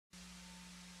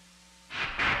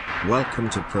Welcome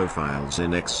to Profiles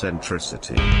in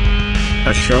Eccentricity,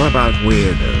 a show about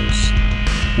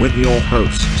weirdos. With your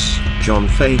hosts, John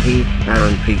Fahey,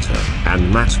 Aaron Peter,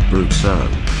 and Matt Brousseau.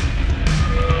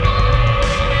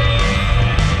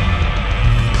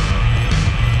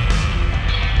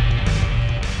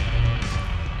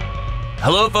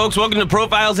 Hello, folks. Welcome to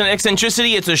Profiles in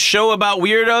Eccentricity. It's a show about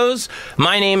weirdos.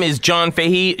 My name is John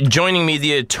Fahey. Joining me,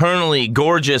 the eternally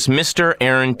gorgeous Mr.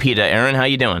 Aaron Pita. Aaron, how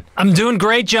you doing? I'm doing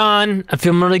great, John. I'm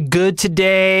feeling really good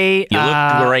today. You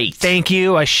look great. Thank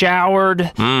you. I showered.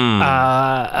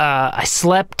 I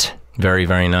slept. Very,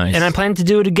 very nice. And I plan to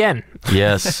do it again.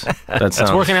 Yes, that's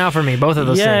working out for me. Both of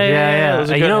those things. Yeah.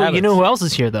 Those are good You know who else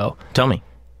is here though? Tell me.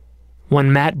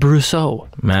 One Matt Brousseau.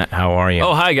 Matt, how are you?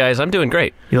 Oh, hi guys. I'm doing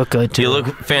great. You look good too. You look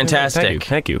fantastic.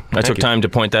 Thank you. I took time to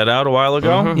point that out a while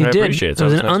ago. You I did. appreciate it. It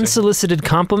was an Nice to- unsolicited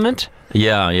compliment,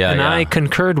 Yeah. and I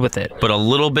concurred with it. But a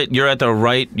little bit. You're at the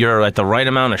right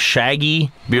amount of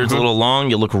shaggy. Beard's a little long.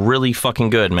 You look really fucking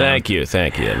good, man. Thank you.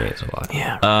 That means a lot.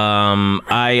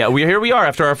 Yeah. Here we are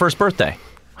after our first birthday.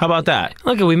 How about that?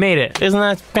 Look, we made it. Isn't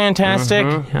that fantastic?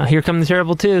 Now, here come the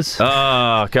terrible twos.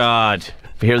 Oh, God.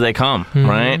 Here they come,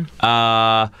 right?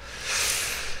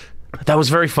 That was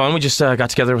very fun. We just got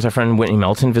together with our friend Whitney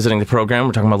Melton visiting the program.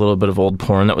 We're talking about a little bit of old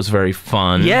porn. That was very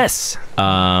fun. Yes.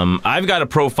 I've got a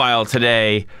profile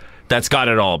today that's got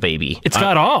it all, baby. It's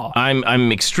got all.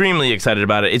 I'm extremely excited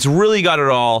about it. It's really got it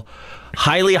all.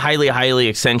 Highly, highly, highly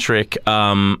eccentric.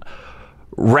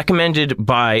 Recommended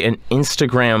by an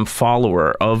Instagram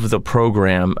follower of the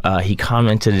program. He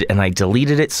commented and I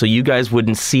deleted it so you guys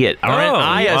wouldn't see it. Aren't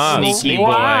I a sneaky boy?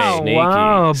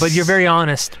 Wow. But you're very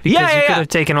honest because you could have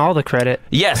taken all the credit.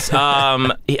 Yes.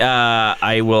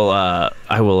 I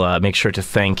will make sure to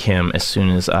thank him as soon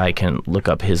as I can look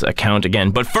up his account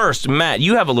again. But first, Matt,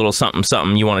 you have a little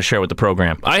something you want to share with the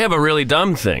program. I have a really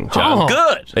dumb thing, John. Oh.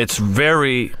 Good. It's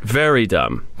very, very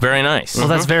dumb. Very nice. Well,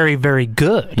 that's very, very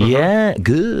good. Yeah,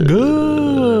 good.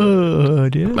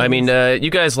 Good. Yeah. I mean, you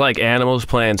guys like animals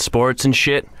playing sports and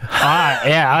shit?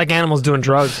 Yeah, I like animals doing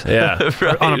drugs. Yeah.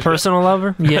 On a personal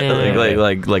level? Yeah.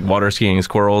 like water skiing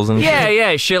squirrels and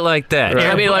yeah, shit like that.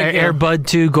 I mean, like Air Bud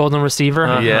 2 Golden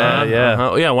Receiver.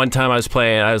 Yeah, one time I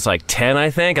was like 10,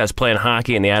 I think. I was playing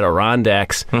hockey in the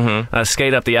Adirondacks. I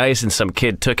skated up the ice, and some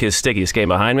kid took his stick. He was skating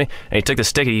behind me, and he took his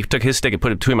stick and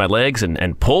put it between my legs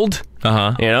and pulled. You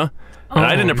know? And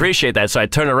I didn't appreciate that, so I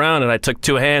turned around and I took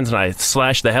two hands and I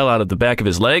slashed the hell out of the back of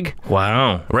his leg.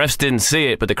 Wow. Refs didn't see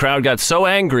it, but the crowd got so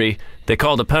angry, they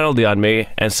called a penalty on me,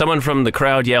 and someone from the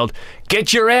crowd yelled,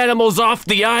 "Get your animals off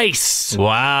the ice!"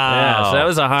 Wow. Yeah, so that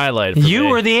was a highlight for me. You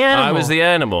were the animal. I was the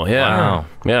animal, yeah. Wow.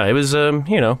 Yeah, it was, Well,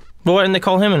 why didn't they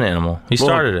call him an animal? He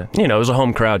started it. You know, it was a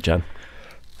home crowd, John.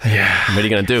 Yeah. What are you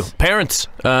going to do? Parents,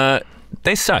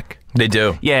 they suck. They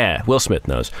do. Yeah, Will Smith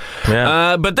knows.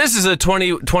 Yeah. But this is a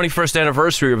 21st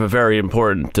anniversary of a very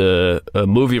important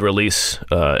movie release,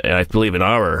 and I believe in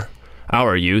our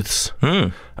youth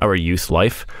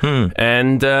life.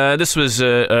 And this was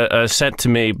sent to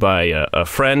me by a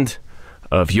friend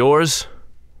of yours.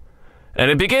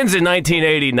 And it begins in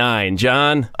 1989,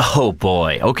 John. Oh,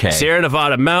 boy. Okay. Sierra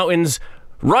Nevada mountains.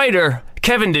 Writer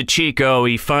Kevin DeChico,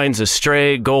 he finds a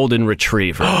stray golden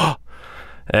retriever.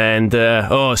 And,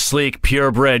 sleek,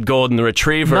 purebred golden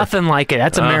retriever. Nothing like it.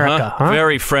 That's America, huh?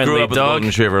 Very friendly Grew up with a dog. golden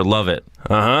retriever. Love it.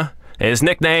 His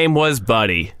nickname was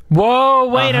Buddy. Whoa,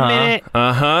 wait a minute.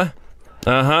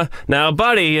 Now,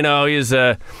 Buddy, you know,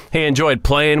 he enjoyed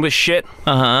playing with shit,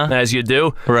 as you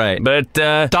do. Right. But,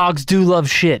 Dogs do love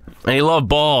shit. and he loved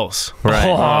balls. Right.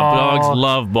 Oh. Dogs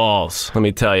love balls, let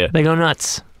me tell you. They go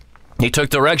nuts. He took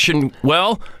direction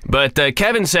well, but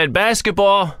Kevin said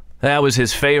basketball, that was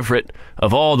his favorite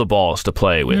of all the balls to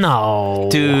play with. No.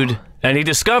 Dude. And he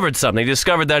discovered something. He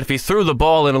discovered that if he threw the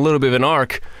ball in a little bit of an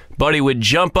arc, Buddy would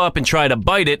jump up and try to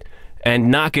bite it and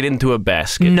knock it into a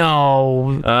basket.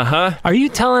 No. Are you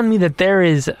telling me that there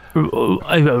is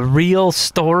a real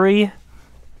story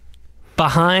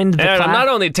behind the And I'm not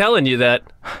only telling you that,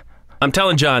 I'm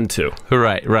telling John too.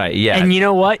 Right, yeah. And you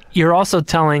know what? You're also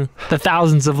telling the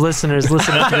thousands of listeners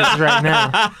listening to this right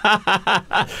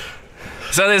now.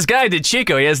 So this guy,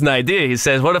 DeChico, he has an idea. He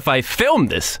says, what if I film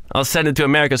this? I'll send it to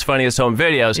America's Funniest Home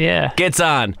Videos. Yeah. Gets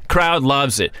on. Crowd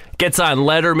loves it. Gets on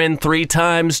Letterman 3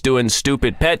 times doing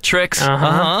stupid pet tricks.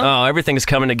 Oh, everything's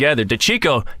coming together.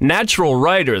 DeChico, natural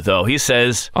writer, though. He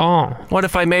says, what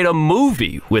if I made a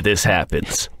movie where this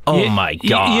happens? Oh, my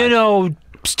God. You know,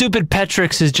 stupid pet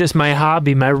tricks is just my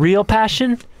hobby. My real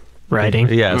passion? Writing.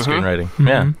 Yeah, screenwriting.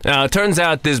 Yeah. It turns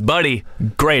out this Buddy,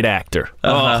 great actor.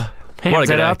 What a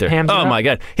good actor. Hands It Oh Up. my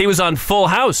God. He was on Full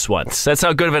House once. That's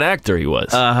how good of an actor he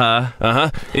was.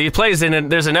 He plays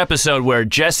there's an episode where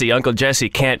Uncle Jesse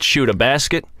can't shoot a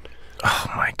basket. Oh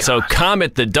my God. So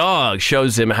Comet the dog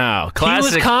shows him how. Classic.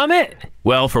 He was Comet?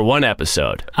 Well, for one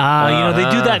episode. They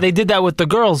do that. They did that with the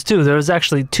girls too. There was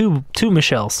actually two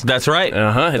Michelles. That's right.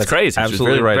 It's crazy.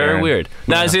 absolutely it's right, Very Aaron. weird.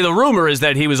 Now, see, the rumor is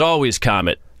that he was always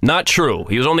Comet. Not true.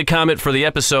 He was only Comet for the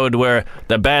episode where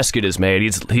the basket is made.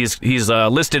 He's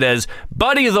listed as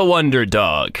Buddy the Wonder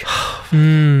Dog.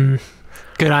 Good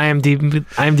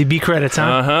IMDb credits,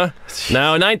 huh?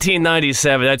 Now, in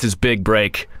 1997, that's his big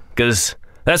break, because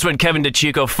that's when Kevin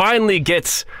DeCicco finally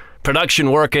gets production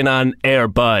working on Air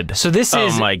Bud. So this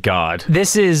is Oh my God.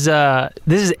 this is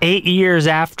 8 years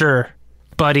after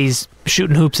Buddy's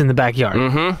shooting hoops in the backyard.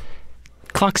 Mm-hmm.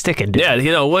 Clock's ticking, dude. Yeah,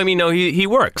 he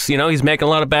works. He's making a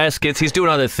lot of baskets. He's doing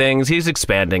other things. He's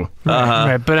expanding.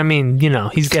 Right, but I mean,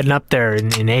 he's getting up there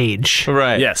in age.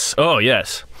 Right. Yes. Oh,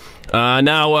 yes.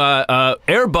 Now,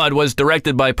 Air Bud was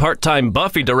directed by part-time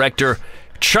Buffy director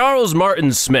Charles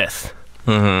Martin Smith.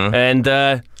 Mm-hmm.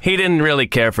 And he didn't really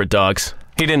care for dogs.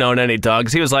 He didn't own any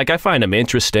dogs. He was like, I find them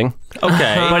interesting.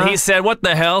 Okay. But he said, what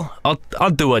the hell? I'll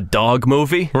do a dog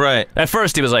movie. Right. At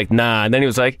first he was like, nah. And then he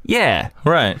was like, yeah.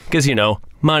 Right. Because,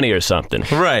 money or something.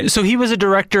 Right. So he was a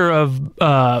director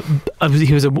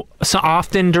he was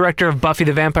often director of Buffy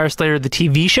the Vampire Slayer, the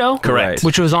TV show. Correct.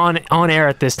 Which was on air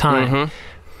at this time. Mm-hmm.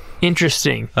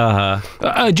 Interesting.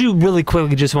 I do really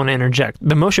quickly just want to interject.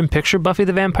 The motion picture Buffy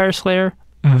the Vampire Slayer,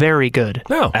 very good.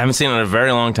 No. I haven't seen it in a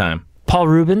very long time. Paul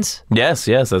Rubens, Yes,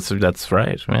 that's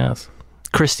right. Yes.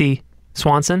 Christy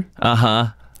Swanson, Uh-huh.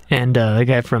 and the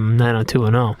guy from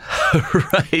 90210.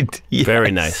 Right. Yes.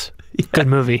 Very nice. Good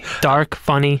movie. Dark,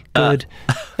 funny, good.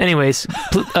 Anyways,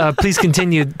 please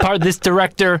continue. This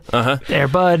director, Air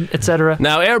Bud, etc.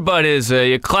 Now, Air Bud is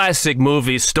a classic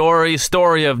movie story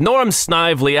of Norm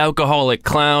Snively, alcoholic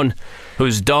clown,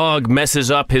 whose dog messes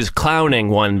up his clowning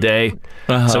one day.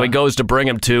 So he goes to bring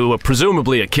him to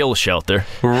presumably a kill shelter.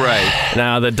 Right.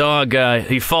 Now, the dog,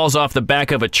 he falls off the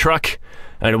back of a truck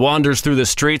and wanders through the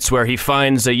streets where he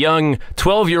finds a young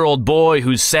 12-year-old boy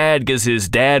who's sad because his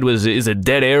dad is a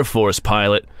dead Air Force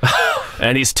pilot.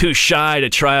 And he's too shy to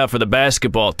try out for the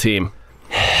basketball team.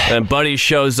 And Buddy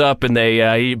shows up,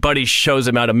 and Buddy shows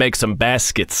him how to make some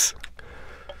baskets.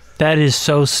 That is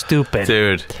so stupid.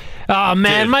 Dude. Oh,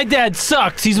 man, my dad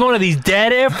sucks. He's one of these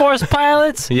dead Air Force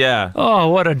pilots? Yeah. Oh,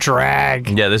 what a drag.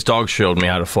 Yeah, this dog showed me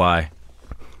how to fly.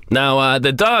 Now,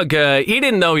 the dog, he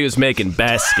didn't know he was making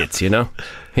baskets, He,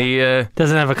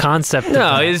 Doesn't have a concept. of no,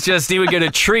 that. it's just he would get a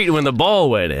treat when the ball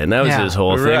went in. That was Yeah. his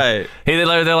whole thing. Right. They're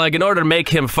like, in order to make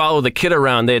him follow the kid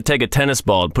around, they'd take a tennis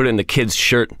ball and put it in the kid's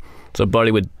shirt. So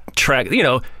Buddy would track,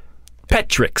 pet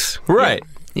tricks. Right.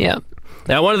 Yeah.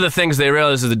 Now, one of the things they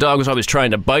realized is the dog was always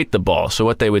trying to bite the ball. So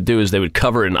what they would do is they would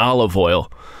cover it in olive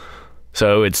oil.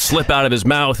 So it would slip out of his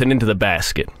mouth and into the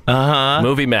basket.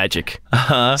 Movie magic.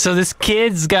 So this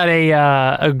kid's got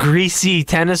a greasy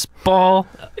tennis ball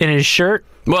in his shirt.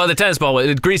 Well, the tennis ball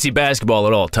was greasy basketball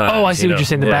at all times. Oh, I see what you're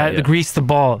saying. The grease the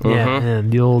ball. Yeah,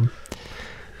 the old.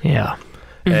 Yeah.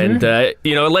 And, it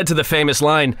led to the famous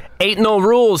line, ain't no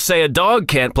rules say a dog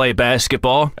can't play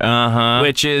basketball.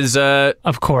 Which is,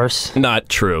 Of course. not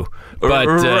true. But,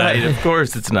 right. Of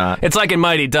course it's not. it's like in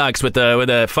Mighty Ducks with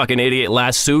a fucking idiot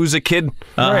lassoes a kid.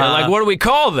 Like, what do we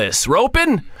call this?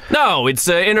 Roping? No, it's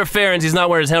interference. He's not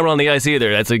wearing his helmet on the ice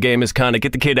either. That's a game is kind of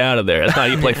get the kid out of there. That's how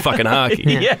you play fucking hockey.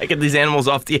 Yeah, get these animals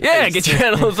off the ice. Yeah, get your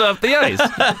animals off the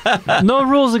ice. No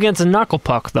rules against a knuckle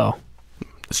puck, though.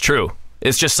 It's true.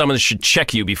 It's just someone should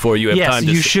check you before you have Yes, time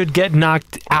to... you should get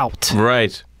knocked out.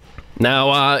 Right.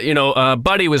 Now,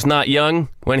 Buddy was not young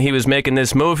when he was making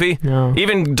this movie. No.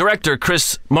 Even director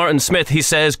Chris Martin Smith, he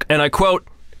says, and I quote,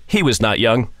 he was not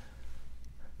young.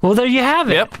 Well, there you have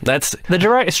it. Yep, that's...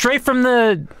 Straight from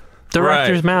the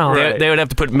director's Right, mouth. right. They would have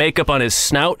to put makeup on his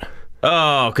snout.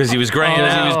 Oh, because he was graying Oh,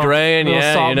 out. He was graying, little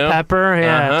yeah, salt and pepper,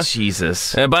 yeah.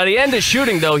 Jesus. By the end of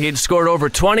shooting, though, he had scored over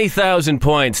 20,000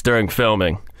 points during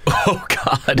filming. Oh,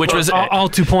 God. Which was... all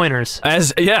 2 pointers.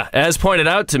 As pointed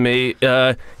out to me,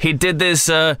 he did this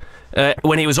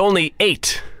when he was only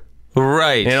 8.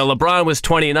 Right. LeBron was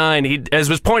 29. As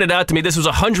was pointed out to me, this was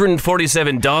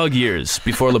 147 dog years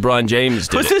before LeBron James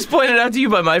did Was it. this pointed out to you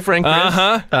by my friend Chris?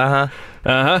 Yeah.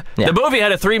 The movie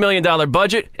had a $3 million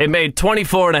budget. It made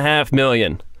 $24.5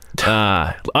 million,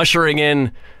 ushering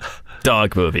in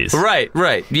dog movies. Right,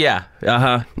 yeah.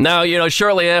 Now,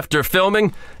 shortly after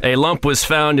filming, a lump was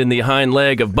found in the hind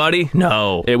leg of Buddy.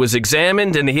 No. It was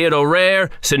examined, and he had a rare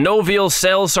synovial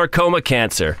cell sarcoma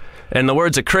cancer. In the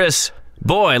words of Chris,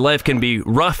 boy, life can be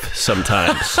rough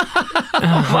sometimes.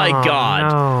 Oh my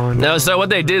God. No, so what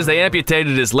they did is they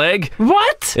amputated his leg.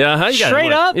 What? Yeah,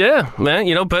 Straight up? Yeah, man.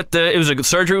 But it was a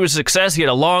surgery was a success. He had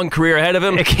a long career ahead of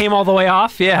him. It came all the way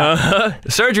off. Yeah.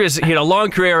 Surgery he had a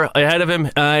long career ahead of him,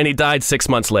 and he died 6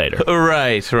 months later.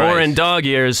 Right. Or in dog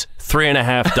years,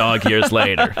 3.5 dog years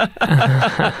later.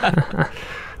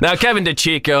 Now, Kevin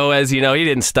DeChico, as you know, he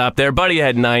didn't stop there. Buddy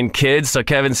had 9 kids, so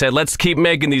Kevin said, let's keep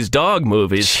making these dog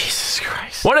movies. Jesus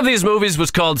Christ. One of these movies was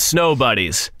called Snow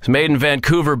Buddies. It was made in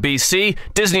Vancouver, BC.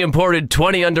 Disney imported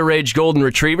 20 underage golden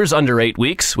retrievers under 8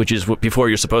 weeks, which is before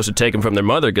you're supposed to take them from their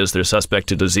mother because they're suspect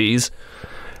to disease.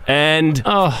 And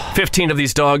 15 of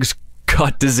these dogs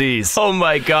caught disease. Oh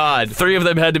my God. 3 of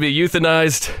them had to be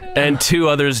euthanized, and 2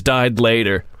 others died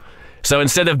later. So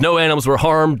instead of no animals were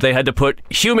harmed, they had to put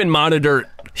human-monitored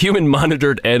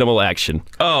animal action.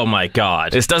 Oh my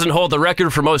God. This doesn't hold the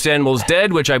record for most animals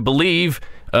dead, which I believe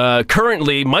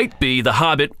currently might be The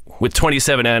Hobbit, with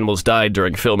 27 animals died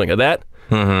during filming of that.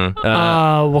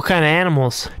 Mm-hmm. What kind of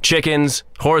animals? Chickens,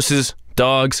 horses,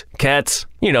 dogs, cats,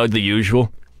 the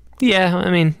usual. Yeah, I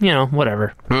mean,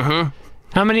 whatever. Mm-hmm.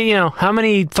 How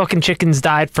many fucking chickens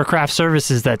died for craft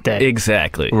services that day?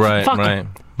 Exactly. Right, Fuck right.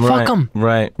 'em. Fuck them.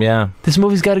 Right, yeah. This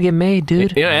movie's got to get made,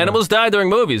 dude. Animals died during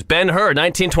movies. Ben-Hur,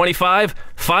 1925,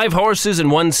 5 horses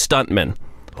and 1 stuntman.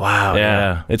 Wow,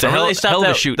 yeah. It's a Remember hell they stopped of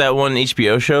a shoot. that one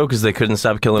HBO show because they couldn't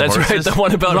stop killing That's horses? right, the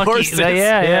one about horses.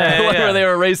 Yeah. The one where they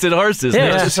were racing horses.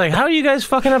 Yeah, it's just like, how are you guys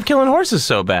fucking up killing horses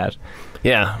so bad?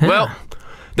 Yeah. Well,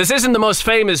 this isn't the most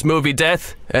famous movie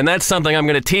death, and that's something I'm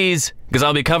going to tease because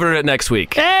I'll be covering it next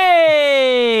week. Hey!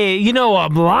 A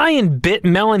lion bit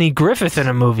Melanie Griffith in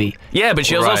a movie. Yeah, but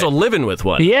she was also living with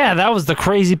one. Yeah, that was the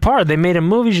crazy part. They made a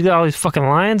movie, she got all these fucking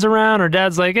lions around, her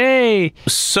dad's like, hey.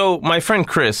 So my friend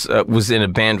Chris was in a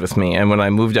band with me, and when I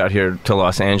moved out here to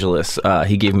Los Angeles,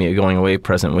 he gave me a going-away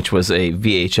present, which was a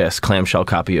VHS clamshell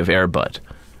copy of Air Bud.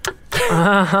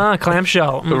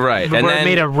 Clamshell. Right. Where And it then,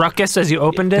 made a ruckus as you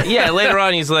opened it? Yeah, later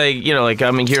on he's like,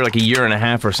 I'm here like a year and a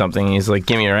half or something. He's like,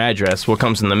 give me your address. What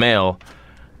comes in the mail?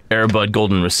 Air Bud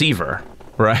Golden Receiver.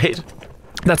 Right?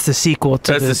 That's the sequel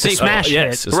to the smash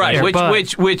yes, hit. Right, Air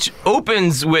Bud. which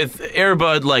opens with Air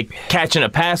Bud like catching a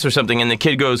pass or something, and the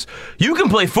kid goes, you can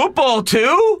play football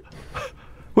too?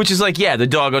 Which is like, yeah, the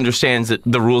dog understands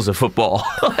the rules of football.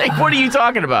 Like, what are you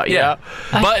talking about? Yeah.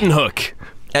 Button hook.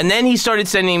 And then he started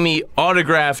sending me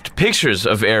autographed pictures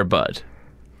of Air Bud.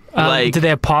 Did they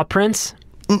have paw prints?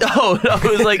 No, it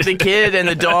was like the kid and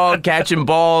the dog catching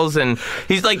balls, and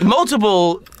he's like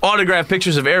multiple autographed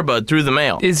pictures of Air Bud through the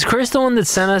mail. Is Chris the one that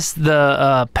sent us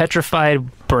the petrified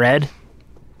bread?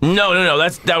 No,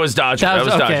 that was Dodger. That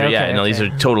was Dodger. Yeah, no, these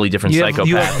are totally different psychopaths.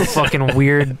 You have fucking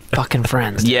weird fucking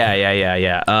friends.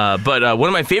 Yeah. But one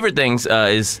of my favorite things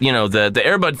is, the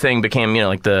Air Bud thing became,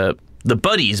 like the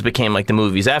buddies became like the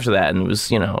movies after that, and it was,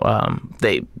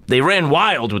 they ran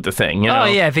wild with the thing, Oh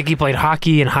yeah, I think he played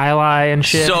hockey and highlight and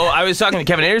shit. So I was talking to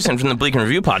Kevin Anderson from the Bleak and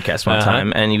Review podcast one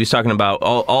time, and he was talking about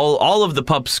all of the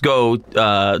pups go,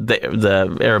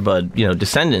 the Air Bud,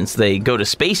 descendants, they go to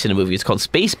space in a movie. It's called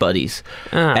Space Buddies.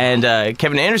 And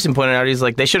Kevin Anderson pointed out, he's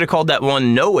like, they should have called that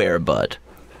one Nowhere Bud.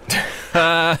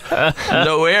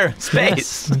 Nowhere,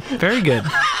 space. Yes, very good.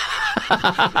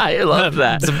 I love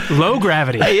that. It's low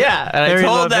gravity. Yeah, and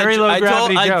very low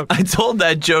gravity joke. I told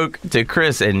that joke to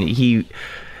Chris, and he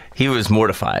was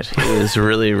mortified. He was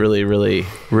really, really, really,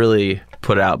 really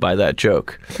put out by that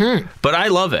joke. But I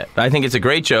love it. I think it's a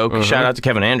great joke. Shout out to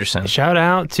Kevin Anderson. Shout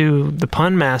out to the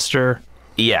pun master.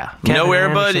 Yeah, Kevin Nowhere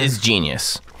Bud Anderson. is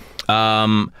genius.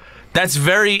 That's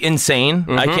very insane.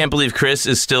 I can't believe Chris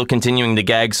is still continuing to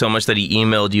gag so much that he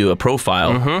emailed you a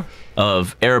profile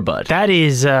of Air Bud. That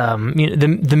is,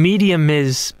 the medium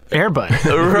is Air Bud.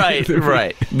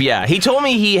 Right. Yeah, he told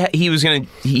me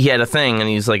he had a thing, and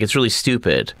he's like, it's really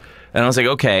stupid. And I was like,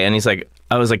 okay. And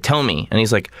I was like, tell me. And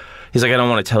he's like, I don't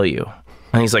want to tell you.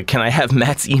 And he's like, can I have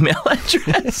Matt's email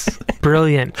address?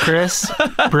 Brilliant, Chris.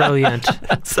 Brilliant.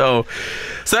 So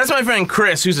that's my friend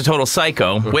Chris, who's a total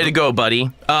psycho. Way to go, buddy.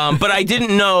 But I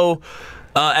didn't know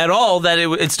at all that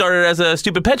it started as a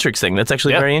stupid Petrix thing. That's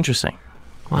actually very interesting.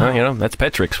 Wow. Well, that's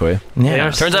Petrix for you. Yeah.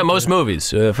 Turns out most movies,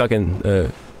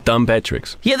 fucking dumb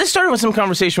Petrix. Yeah, this started with some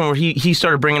conversation where he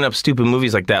started bringing up stupid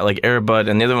movies like that, like Air Bud,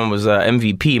 and the other one was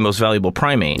MVP, Most Valuable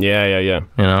Primate. Yeah.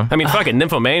 I mean, fucking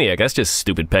Nymphomaniac, that's just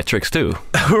stupid Petrix, too.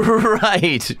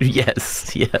 Right.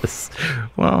 Yes.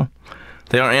 Well,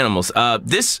 they are animals.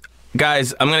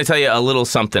 Guys, I'm going to tell you a little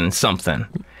something.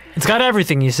 It's got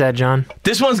everything you said, John.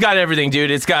 This one's got everything, dude.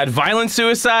 It's got violent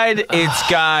suicide, it's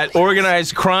got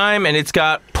organized crime, and it's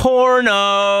got porno.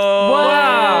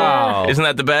 Wow. Isn't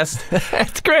that the best?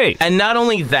 That's great. And not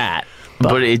only that,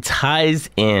 but it ties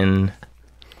in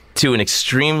to an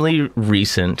extremely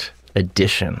recent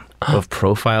edition of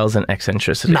Profiles in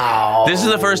Eccentricity. No. This is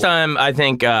the first time I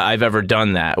think I've ever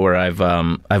done that, where I've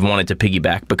wanted to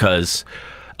piggyback, because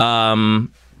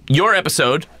your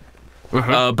episode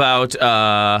about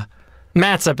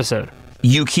Matt's episode.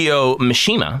 Yukio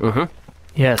Mishima,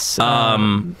 Yes.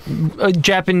 A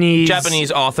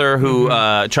Japanese author who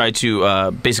tried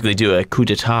to basically do a coup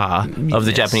d'etat of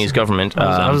the Japanese government.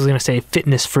 I was going to say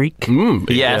fitness freak.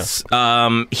 Yes.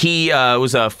 He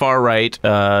was a far-right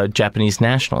Japanese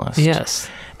nationalist. Yes.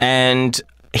 And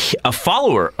a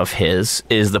follower of his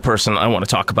is the person I want to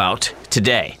talk about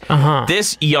today.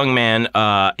 This young man,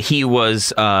 he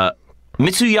was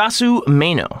Mitsuyasu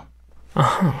Meino.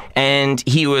 And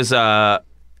he was born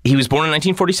in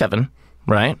 1947,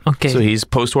 right? Okay. So he's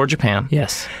post-war Japan.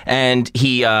 Yes. And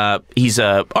he's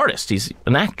an artist. He's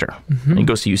an actor. He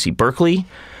goes to UC Berkeley,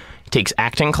 takes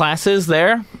acting classes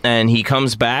there, and he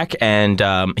comes back and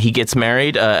he gets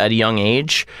married at a young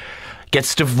age,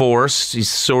 gets divorced. He's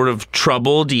sort of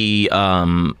troubled. He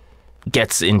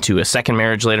gets into a second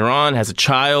marriage later on, has a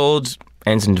child,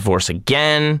 ends in divorce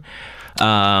again.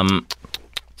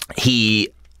 He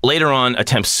later on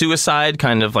attempts suicide,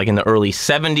 kind of like in the early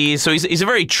 70s. So he's a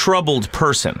very troubled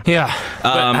person. Yeah.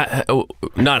 Not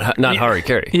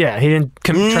Harikari. Yeah, he didn't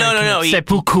No.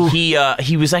 seppuku.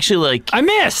 He was actually like, I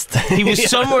missed. he was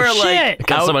somewhere like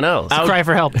Got someone else. Cry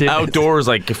for help, dude. outdoors,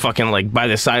 like fucking like by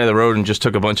the side of the road, and just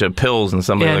took a bunch of pills, and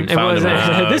somebody Yeah, like found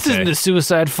him. this isn't the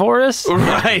suicide forest.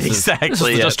 Right, exactly. This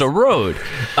is yes. just a road.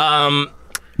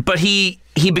 But he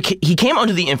came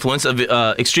under the influence of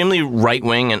extremely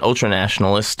right-wing and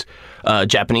ultra-nationalist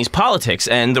Japanese politics,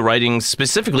 and the writings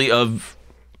specifically of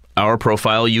our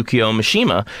profile Yukio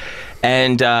Mishima,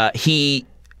 and he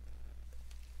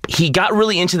got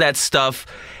really into that stuff.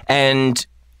 And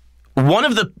one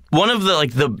of the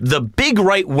like the big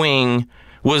right-wing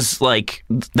was like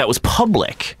that was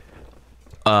public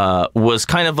was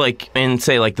kind of like in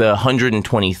say like the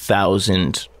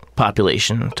 120,000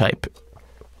 population type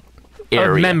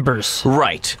area. Members.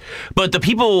 Right. But the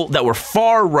people that were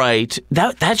far right,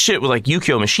 that shit with like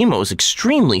Yukio Mishima was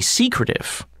extremely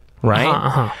secretive,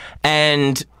 right?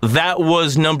 And that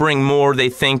was numbering more, they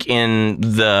think, in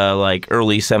the like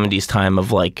early 70s time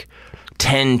of like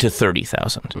 10 to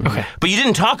 30,000. Okay. But you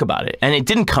didn't talk about it, and it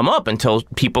didn't come up until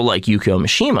people like Yukio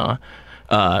Mishima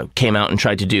came out and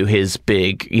tried to do his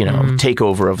big,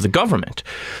 takeover of the government.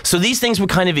 So these things would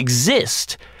kind of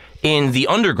exist in the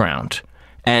underground.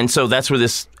 And so that's where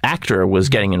this actor was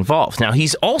getting involved. Now,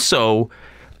 he's also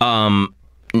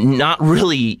not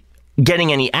really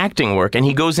getting any acting work, and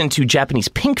he goes into Japanese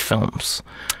pink films.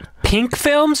 Pink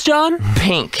films, John?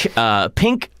 Pink.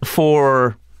 Pink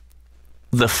for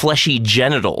the fleshy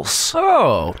genitals.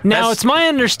 Oh. Now, it's my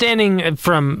understanding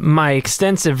from my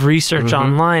extensive research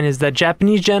online is that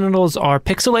Japanese genitals are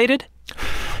pixelated.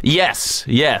 Yes.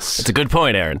 It's a good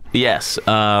point, Aaron. Yes.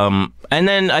 And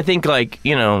then I think, like,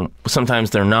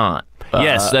 sometimes they're not.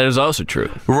 Yes, that is also true.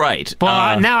 Right.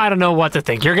 Well, now I don't know what to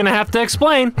think. You're going to have to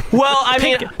explain. Well, I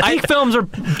mean... Pink films are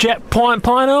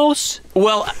pornos?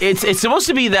 Well, it's supposed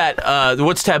to be that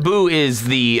what's taboo is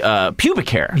the pubic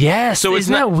hair. Yes, so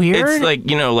isn't that weird? It's like,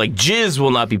 like jizz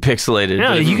will not be pixelated.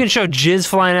 No, you can show jizz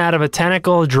flying out of a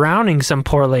tentacle drowning some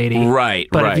poor lady. Right,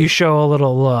 But if you show a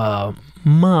little...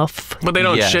 muff. But they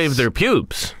don't shave their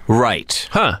pubes. Right.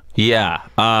 Huh. Yeah.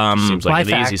 Seems like Life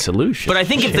an easy hack. solution. But I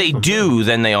think if they do,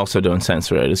 then they also don't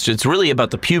censor it. It's really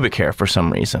about the pubic hair for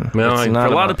some reason. Well, It's for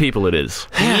not a lot about- of people it is.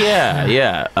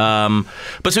 Yeah.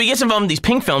 But so he gets involved in these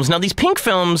pink films. Now, these pink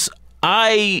films,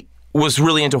 I was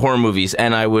really into horror movies,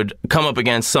 and I would come up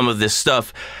against some of this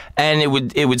stuff, and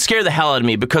it would scare the hell out of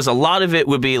me, because a lot of it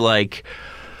would be like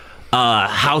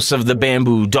House of the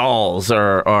Bamboo Dolls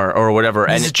or whatever.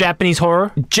 This And is Japanese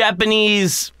horror?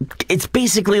 Japanese, it's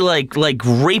basically like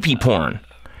rapey porn.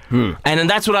 And then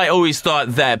that's what I always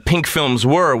thought that pink films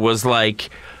was like,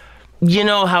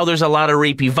 how there's a lot of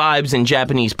rapey vibes in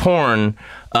Japanese porn.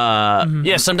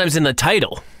 Yeah, sometimes in the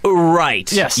title. Right.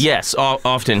 Yes.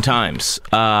 Oftentimes.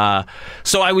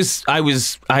 So I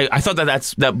thought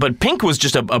that, but pink was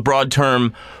just a broad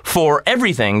term for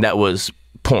everything that was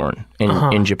porn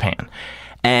in Japan.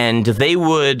 And they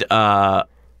would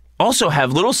also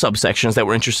have little subsections that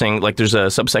were interesting. Like there's a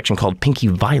subsection called Pinky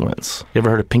Violence. You ever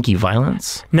heard of Pinky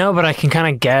Violence? No, but I can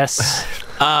kind of guess.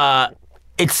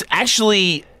 It's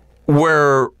actually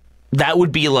where that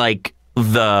would be like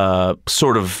the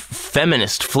sort of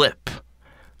feminist flip.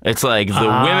 It's like the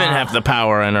women have the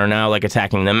power and are now like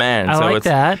attacking the men. I so like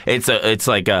that. It's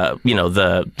like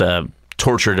the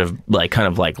tortured of like kind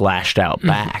of like lashed out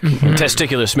back.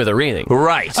 Testicular smithereening.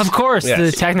 Right. Of course, Yes.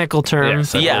 the technical term.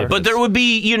 Yes, Yeah, but there would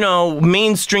be,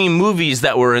 mainstream movies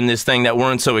that were in this thing that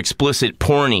weren't so explicit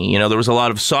porny. There was a lot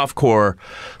of softcore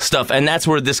stuff, and that's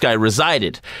where this guy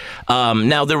resided.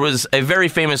 Now, there was a very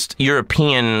famous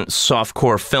European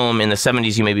softcore film in the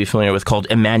 70s you may be familiar with called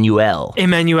Emmanuel.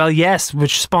 Emmanuel, yes,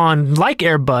 which spawned, like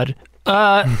Air Bud,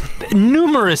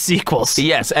 numerous sequels.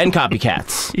 Yes, and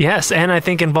copycats. Yes, and I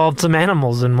think involved some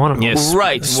animals in one of them. Yes.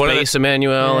 Right. Space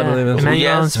Emmanuel, I believe it was.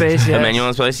 Emmanuel in space, yes. Emmanuel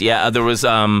in space, yeah. There was,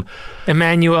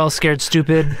 Emmanuel scared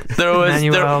stupid. there was,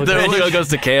 Emmanuel, Emmanuel goes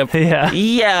to camp. yeah.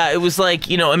 yeah, it was like,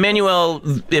 Emmanuel,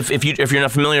 if you're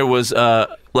not familiar, was,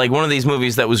 like one of these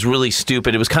movies that was really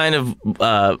stupid. It was kind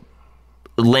of,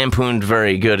 lampooned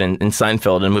very good in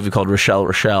Seinfeld in a movie called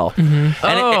Rochelle. And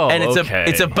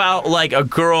it's about like a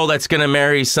girl that's gonna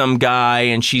marry some guy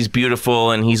and she's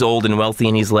beautiful and he's old and wealthy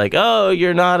and he's like, oh,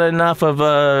 you're not enough of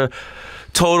a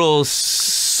total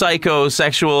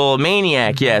psychosexual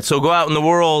maniac yet, so go out in the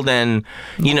world and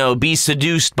be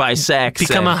seduced by sex,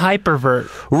 Become a hypervert.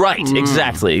 right,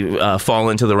 exactly, fall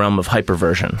into the realm of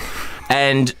hyperversion.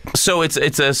 And so it's a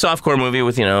softcore movie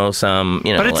with some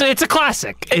But it's a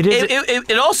classic. It is.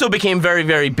 It also became very,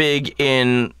 very big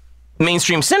in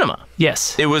mainstream cinema.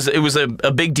 Yes. It was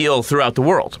a big deal throughout the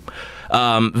world.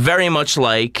 Very much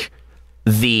like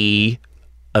the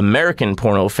American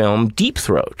porno film Deep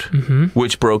Throat,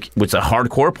 which was a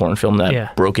hardcore porn film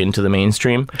that broke into the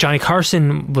mainstream. Johnny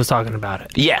Carson was talking about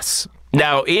it. Yes.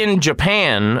 Now in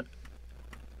Japan,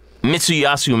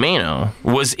 Mitsuyasu Meno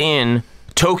was in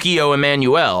Tokyo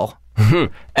Emmanuel,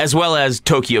 as well as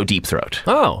Tokyo Deep Throat.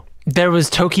 Oh. There was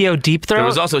Tokyo Deep Throat? There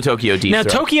was also Tokyo Deep Now,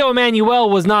 Throat. Tokyo Emmanuel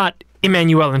was not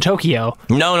Emmanuel in Tokyo.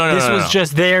 No. This was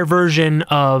just their version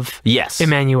of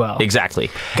Emmanuel.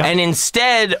 Exactly. And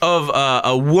instead of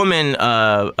a woman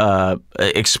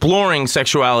exploring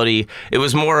sexuality, it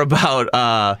was more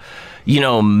about...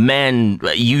 men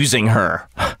using her.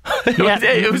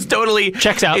 It was totally...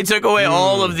 Checks out. It took away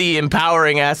all of the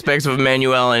empowering aspects of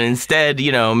Emmanuel and instead,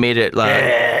 made it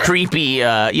like creepy,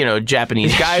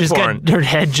 Japanese guy She's porn. got her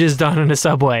head jizzed on in a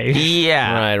subway.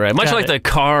 Yeah. Right. Much Got like it. the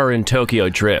car in Tokyo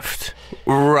Drift.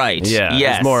 Right. Yeah.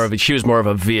 Yes. She was more of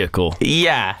a vehicle.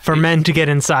 Yeah. For men to get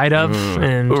inside of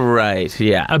and Right.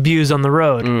 Yeah. abuse on the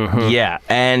road. Yeah,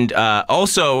 and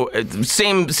also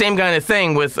same kind of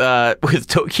thing with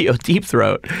Tokyo Deep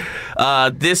Throat.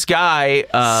 This guy.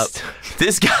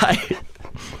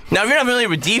 Now, if you're not familiar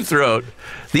with Deep Throat,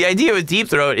 the idea with Deep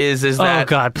Throat is that Oh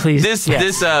God, please.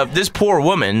 this poor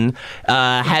woman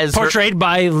has Portrayed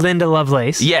by Linda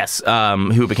Lovelace. Yes,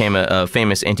 who became a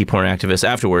famous anti-porn activist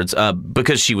afterwards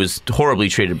because she was horribly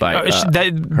treated by her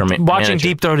Watching manager.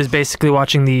 Deep Throat is basically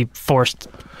watching the forced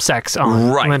sex on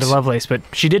Right. Linda Lovelace, but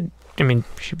she did. I mean,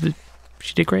 she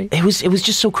did great. It was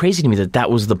just so crazy to me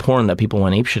that was the porn that people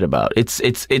went apeshit about. It's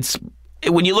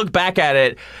when you look back at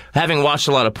it, having watched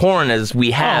a lot of porn as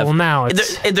we have, well, now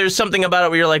it's... there's something about it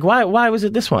where you're like, why was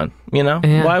it this one?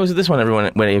 Yeah. Why was it this one everyone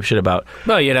went apeshit about?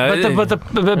 Well,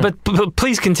 But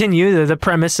please continue the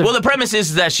premise. Of, Well, the premise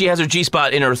is that she has her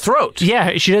G-spot in her throat.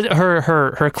 yeah, she does.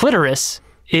 Her clitoris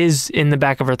is in the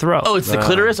back of her throat. Oh, it's the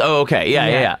clitoris? Oh, okay.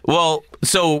 Yeah. Well,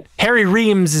 so... Harry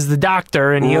Reams is the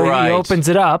doctor, and he Right. opens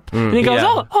it up, and he goes,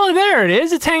 yeah. oh, there it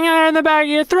is. It's hanging out in the back of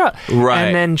your throat. Right.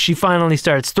 And then she finally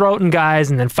starts throating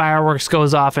guys, and then fireworks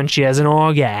goes off, and she has an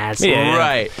orgasm. Yeah.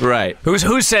 Right.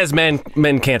 Who says men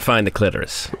can't find the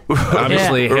clitoris?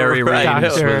 Obviously, Yeah. Harry Right.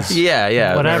 Reams Doctor. was...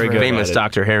 Yeah. Whatever. Very good famous at it.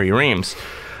 Dr. Harry Reams.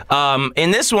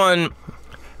 In this one,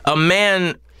 a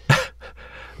man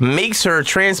makes her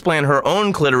transplant her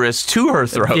own clitoris to her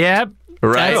throat. Yep.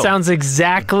 Right. That sounds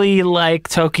exactly like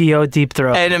Tokyo Deep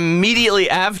Throat. And immediately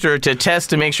after, to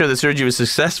test to make sure the surgery was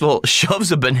successful,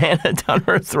 shoves a banana down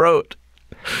her throat.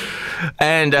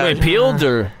 And Wait, peeled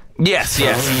or... yes.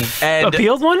 And a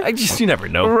peeled one? You never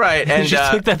know. right. You And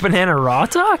just took that banana raw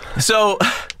talk? so,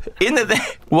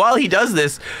 while he does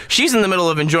this, she's in the middle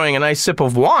of enjoying a nice sip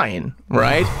of wine,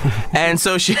 right? And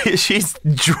so she's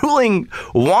drooling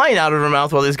wine out of her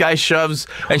mouth while this guy shoves,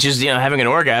 and she's having an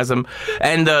orgasm,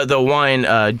 and the wine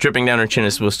dripping down her chin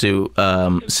is supposed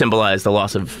to symbolize the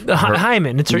loss of her.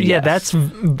 Hymen. It's her, Yeah, Yes. that's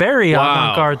very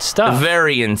avant-garde stuff.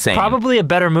 Very insane. Probably a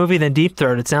better movie than Deep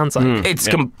Throat, it sounds like. It's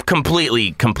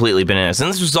completely bananas, and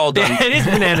this was all done. It is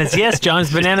bananas. Yes, John,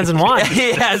 it's bananas and wine.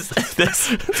 He has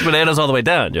this. It's bananas all the way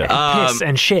down, Joe. Piss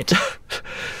and shit.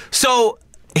 So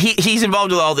he's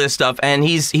involved with all this stuff, and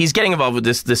he's getting involved with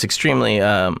this extremely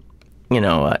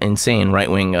insane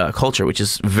right-wing culture, which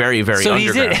is very, very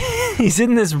underground. He's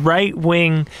in this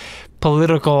right-wing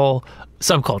political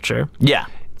subculture. Yeah.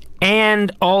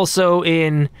 And also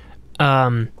in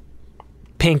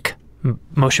pink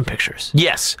motion pictures.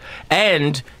 Yes.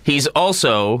 And he's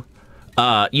also,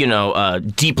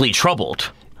 deeply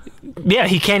troubled. Yeah,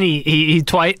 he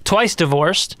twice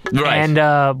divorced, right.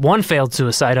 And one failed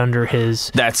suicide under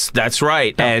his. That's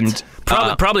right, and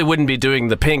probably wouldn't be doing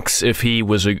the pinks if he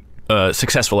was a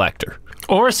successful actor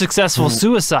or a successful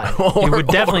suicide. He would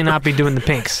definitely not be doing the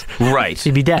pinks. Right,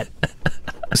 he'd be dead.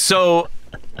 So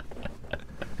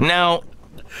now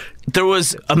there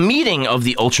was a meeting of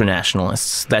the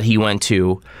ultranationalists that he went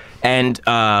to, and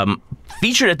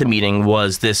featured at the meeting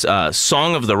was this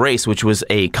Song of the Race, which was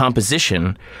a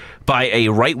composition by a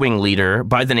right-wing leader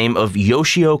by the name of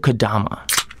Yoshio Kodama.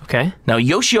 Okay. Now,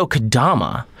 Yoshio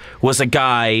Kodama was a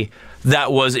guy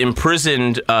that was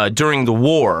imprisoned during the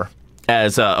war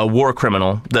as a war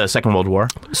criminal, the Second World War.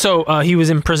 So he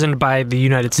was imprisoned by the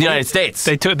United States. The United States.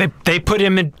 They put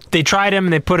him in. They tried him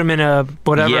and they put him in a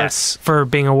whatever. Yes. For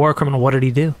being a war criminal. What did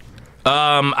he do?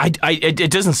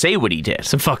 It doesn't say what he did.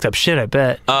 Some fucked up shit, I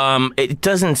bet. It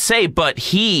doesn't say, but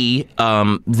he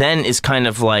then is kind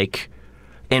of like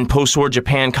in post-war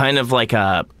Japan, kind of like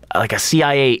a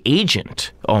CIA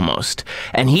agent almost,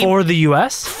 and he for the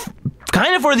U.S.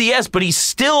 Kind of for the U.S., but he's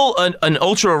still an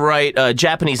ultra-right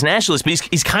Japanese nationalist. But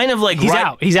he's kind of like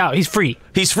He's out. He's free.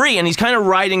 He's free, and he's kind of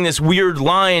riding this weird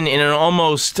line in an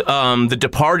almost The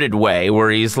Departed way,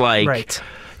 where he's like. Right.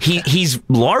 He's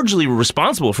largely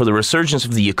responsible for the resurgence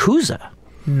of the Yakuza.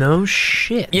 No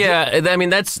shit. Yeah, I mean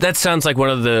that sounds like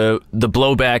one of the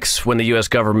blowbacks when the U.S.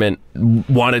 government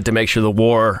wanted to make sure the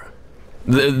war,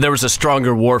 there was a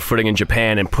stronger war footing in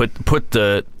Japan and put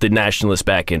the nationalists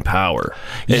back in power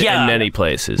in many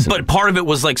places. But part of it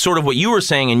was like sort of what you were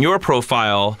saying in your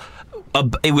profile.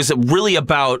 It was really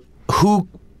about who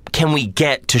can we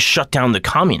get to shut down the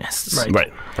communists?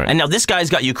 Right. And now this guy's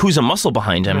got Yakuza muscle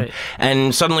behind him,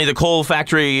 and suddenly the coal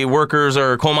factory workers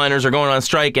or coal miners are going on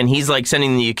strike, and he's like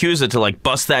sending the Yakuza to like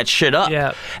bust that shit up.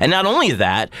 Yeah. And not only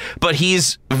that, but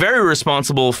he's very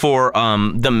responsible for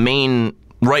the main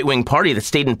right-wing party that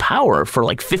stayed in power for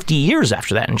like 50 years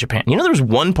after that in Japan. You know there was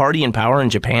one party in power in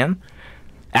Japan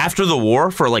after the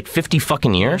war for like 50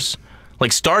 fucking years?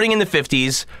 Like starting in the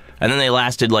 50s, and then they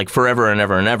lasted like forever and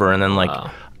ever and ever, and then like...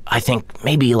 Wow. I think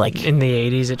maybe like... In the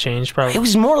 80s it changed probably? It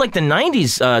was more like the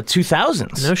 90s,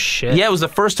 2000s. No shit. Yeah, it was the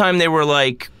first time they were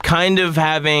like kind of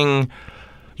having...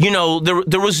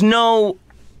 there was no...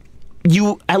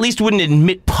 You at least wouldn't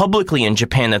admit publicly in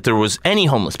Japan that there was any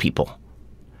homeless people.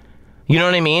 You know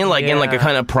what I mean? Like in like a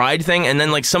kind of pride thing. And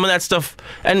then like some of that stuff...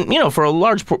 And, for a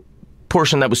large...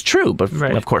 portion that was true, but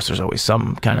of course there's always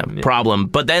some kind of problem.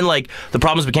 But then like the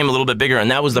problems became a little bit bigger,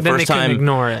 and that was the first time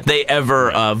they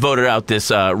ever voted out this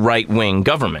right-wing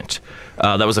government.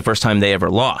 That was the first time they ever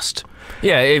lost.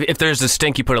 Yeah, if there's a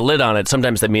stink, you put a lid on it.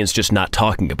 Sometimes that means just not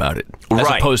talking about it, as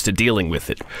opposed to dealing with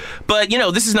it. But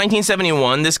this is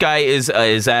 1971. This guy is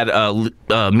at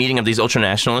a meeting of these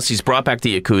ultranationalists. He's brought back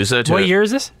the Yakuza. What year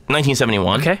is this?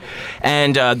 1971. Okay.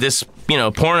 And this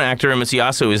porn actor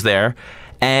Mitsuyasu is there.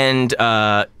 And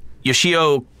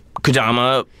Yoshio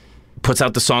Kodama puts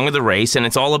out the Song of the Race, and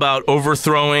it's all about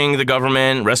overthrowing the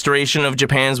government, restoration of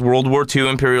Japan's World War II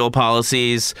imperial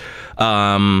policies.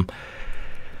 And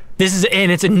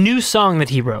it's a new song that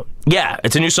he wrote. Yeah,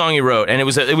 it's a new song he wrote, and it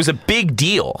was a big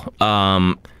deal.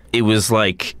 It was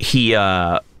like he.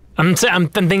 I'm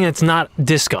thinking it's not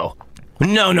disco.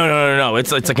 No.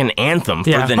 It's like an anthem for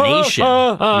the nation.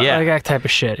 Like that type of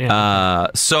shit. Yeah.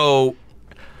 So.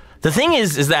 The thing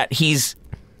is that he's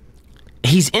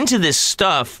into this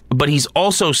stuff, but he's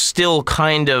also still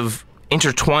kind of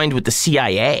intertwined with the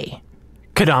CIA.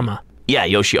 Kodama. Yeah,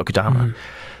 Yoshio Kodama.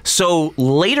 So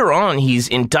later on, he's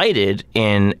indicted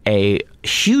in a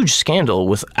huge scandal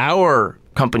with our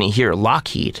company here,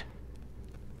 Lockheed,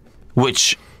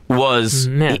 which was,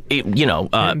 but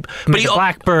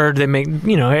Blackbird. They make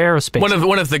aerospace.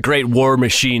 One of the great war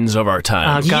machines of our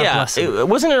time. God bless him.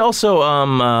 Wasn't it also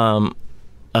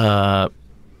who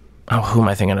am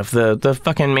I thinking of? The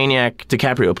fucking maniac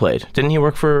DiCaprio played. Didn't he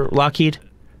work for Lockheed?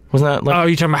 Wasn't that like... Oh,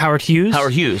 you're talking about Howard Hughes?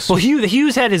 Howard Hughes. Well,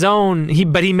 Hughes had his own,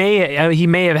 but he may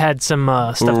have had some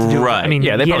stuff to do. Right. I mean,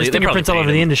 yeah, he had his fingerprints all over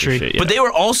the industry. Shit, yeah. But they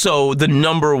were also the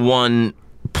 #1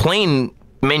 plane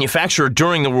manufacturer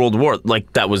during the World War,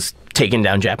 like that was taking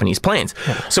down Japanese planes.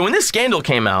 Yeah. So when this scandal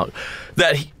came out,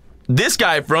 that this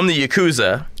guy from the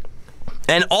Yakuza...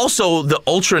 And also the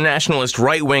ultra-nationalist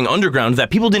right-wing underground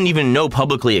that people didn't even know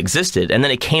publicly existed. And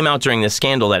then it came out during this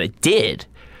scandal that it did.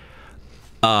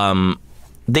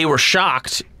 They were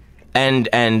shocked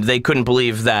And they couldn't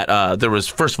believe that there was,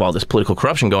 first of all, this political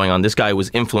corruption going on. This guy was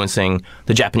influencing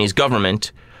the Japanese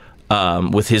government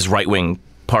with his right-wing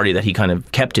party that he kind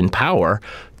of kept in power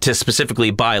to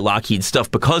specifically buy Lockheed stuff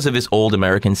because of his old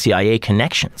American CIA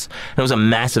connections. And it was a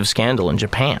massive scandal in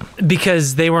Japan.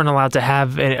 Because they weren't allowed to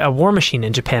have a war machine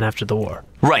in Japan after the war.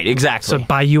 Right, exactly. So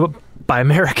buy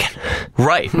American.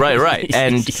 Right.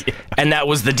 And that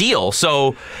was the deal.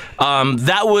 So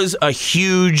that was a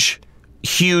huge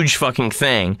fucking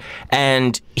thing.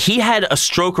 And he had a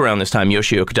stroke around this time,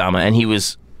 Yoshio Kodama, and he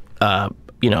was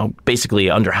basically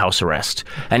under house arrest.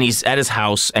 And he's at his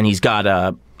house, and he's got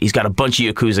a bunch of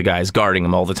Yakuza guys guarding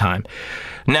him all the time.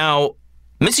 Now,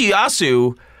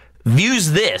 Mitsuyasu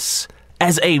views this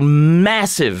as a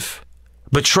massive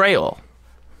betrayal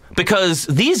because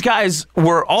these guys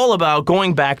were all about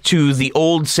going back to the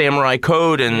old samurai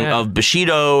code and of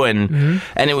Bushido and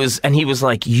he was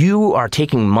like, you are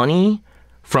taking money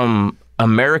from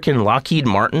American Lockheed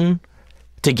Martin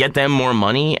to get them more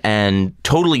money and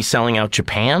totally selling out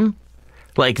Japan?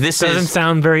 Like, this doesn't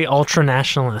sound very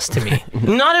ultra-nationalist to me.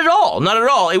 Not at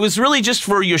all. It was really just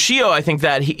for Yoshio, I think,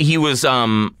 that it was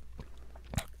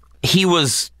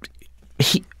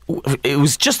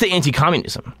just the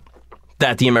anti-communism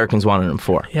that the Americans wanted him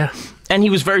for. Yeah. And he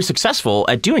was very successful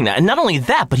at doing that. And not only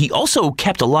that, but he also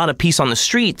kept a lot of peace on the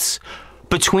streets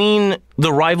between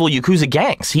the rival Yakuza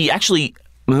gangs. He actually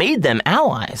made them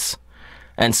allies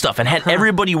and stuff and had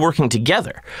everybody working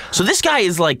together. So this guy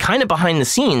is like kind of behind the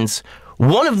scenes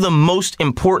one of the most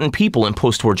important people in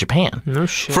post-war Japan. No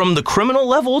shit. From the criminal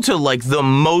level to like the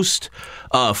most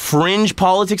fringe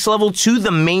politics level to the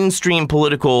mainstream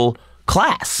political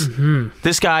class. Mm-hmm.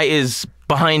 This guy is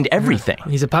behind everything.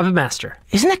 He's a puppet master.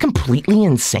 Isn't that completely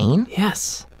insane?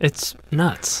 Yes. It's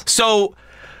nuts. So,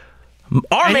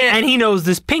 and he knows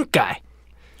this pink guy.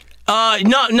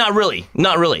 Not really.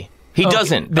 He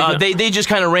doesn't. They just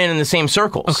kind of ran in the same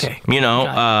circles. Okay.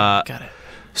 Got it.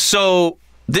 So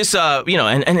this,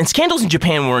 and scandals in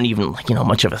Japan weren't even like,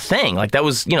 much of a thing. Like that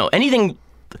was, anything,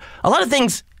 a lot of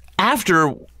things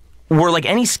after were like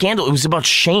any scandal, it was about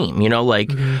shame,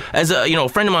 as a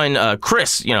friend of mine,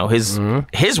 Chris,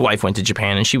 his wife went to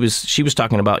Japan and she was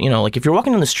talking about, like if you're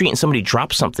walking down the street and somebody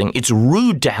drops something, it's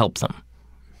rude to help them.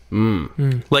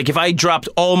 Like if I dropped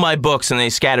all my books and they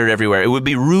scattered everywhere, it would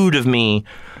be rude of me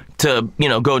to,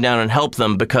 go down and help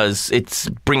them because it's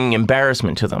bringing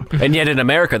embarrassment to them. And yet in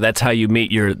America, that's how you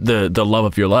meet the love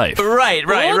of your life.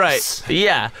 Right.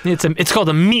 Yeah. It's called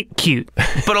a meet cute.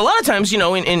 But a lot of times,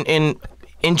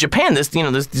 in Japan, there's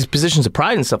these positions of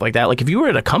pride and stuff like that. Like if you were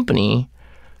at a company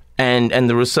and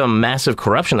there was some massive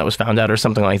corruption that was found out or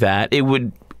something like that, it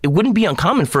wouldn't be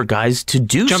uncommon for guys to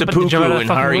do seppuku and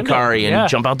harikari and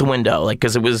jump out the window, like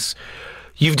because it was.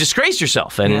 You've disgraced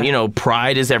yourself, and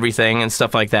pride is everything and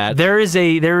stuff like that. There is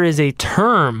a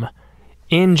term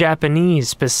in Japanese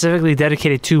specifically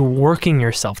dedicated to working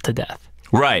yourself to death.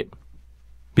 Right.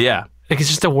 Yeah. Like it's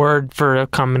just a word for a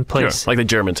commonplace. Sure. Like the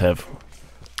Germans have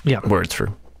words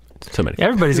for so many.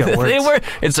 Everybody's got words.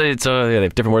 They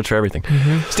have different words for everything.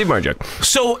 Mm-hmm. Steve Martin joke.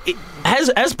 So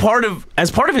as part of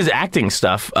his acting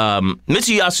stuff,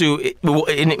 Mitsuyasu,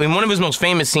 in one of his most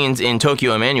famous scenes in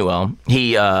Tokyo Emmanuel,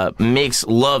 he makes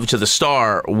love to the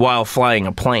star while flying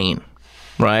a plane,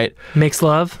 right? Makes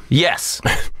love? Yes.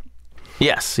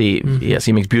 Yes, he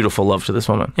makes beautiful love to this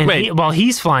woman. And while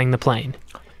he's flying the plane?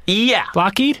 Yeah.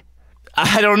 Lockheed?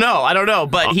 I don't know,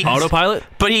 but he autopilot.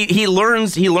 But he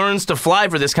learns to fly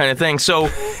for this kind of thing. So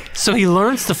he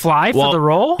learns to fly for the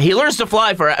role. He learns to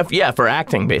fly for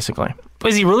acting, basically.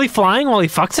 Is he really flying while he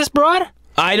fucks this broad?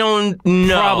 I don't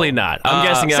know. Probably not. I'm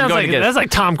guessing. That's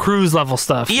like Tom Cruise level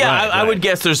stuff. Yeah, right, I would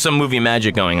guess there's some movie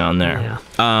magic going on there.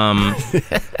 Yeah.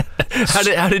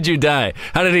 How did you die?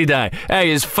 How did he die?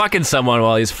 Hey, he's fucking someone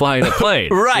while he's flying a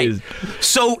plane. Right.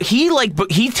 So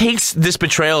he takes this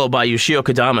betrayal by Yoshio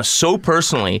Kodama so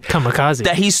personally, Kamikaze,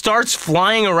 that he starts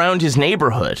flying around his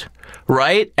neighborhood,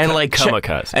 right? And like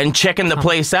Kamikaze. Checking the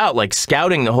place out, like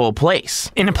scouting the whole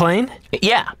place. In a plane?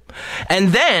 Yeah. And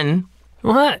then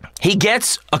what? He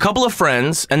gets a couple of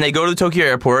friends and they go to the Tokyo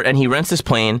airport and he rents this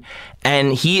plane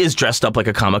and he is dressed up like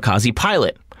a kamikaze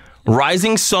pilot.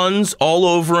 Rising suns all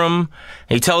over him.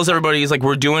 He tells everybody, he's like,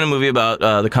 we're doing a movie about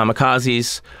the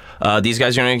kamikazes. These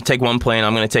guys are going to take one plane.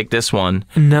 I'm going to take this one.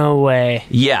 No way.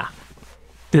 Yeah.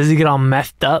 Does he get all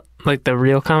messed up like the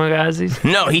real kamikazes?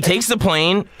 No, he takes the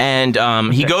plane and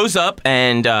he goes up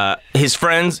and his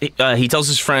friends, he tells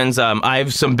his friends, I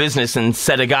have some business in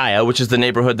Setagaya, which is the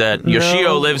neighborhood that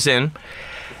Yoshio lives in.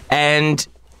 And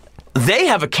they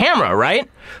have a camera, right?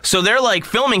 So they're like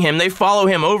filming him. They follow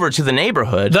him over to the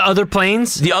neighborhood. The other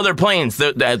planes? The other planes.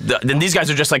 Then these guys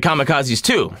are just like kamikazes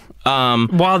too.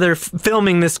 While they're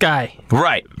filming this guy.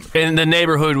 Right. In the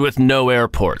neighborhood with no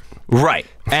airport. Right.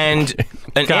 And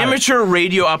an amateur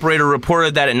radio operator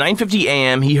reported that at 9:50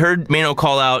 a.m. he heard Mano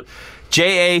call out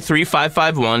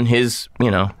JA3551, his,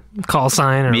 call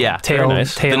sign or tail.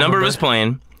 The number of his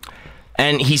plane.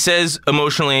 And he says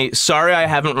emotionally, "Sorry I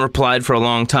haven't replied for a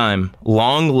long time.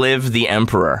 Long live the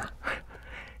Emperor."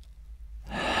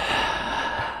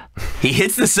 He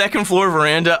hits the second floor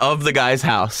veranda of the guy's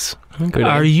house.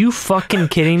 Are you fucking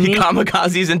kidding me? He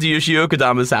kamikazes into Yoshio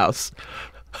Kodama's house.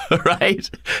 Right?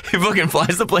 He fucking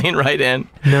flies the plane right in.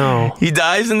 No. He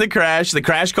dies in the crash. The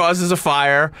crash causes a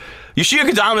fire. Yoshio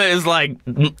Kodama is like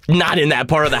not in that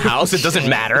part of the house. It doesn't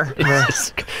matter.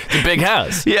 It's a big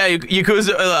house. Yeah,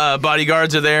 Yakuza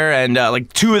bodyguards are there, and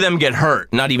like 2 of them get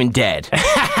hurt, not even dead.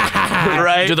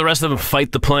 Right? Do the rest of them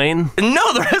fight the plane?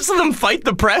 No, the rest of them fight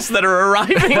the press that are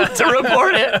arriving to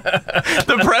report it.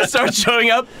 The press starts showing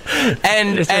up,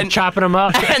 and chopping them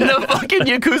up. And the fucking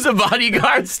Yakuza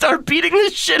bodyguards start beating the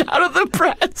shit out of the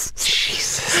press.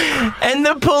 Jesus. And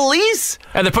the police...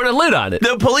 And they put a lid on it.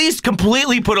 The police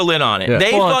completely put a lid on it. Yeah.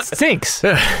 It stinks.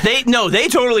 They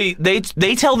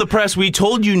tell the press, "We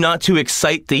told you not to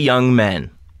excite the young men."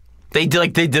 They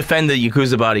defend the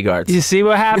Yakuza bodyguards. You see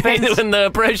what happens when the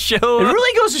press show up? It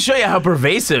really goes to show you how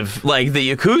pervasive, like,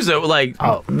 the Yakuza,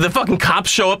 the fucking cops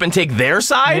show up and take their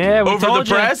side over the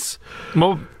press.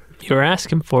 Well, you were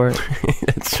asking for it.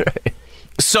 That's right.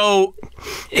 So,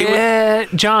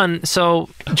 John,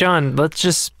 let's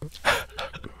just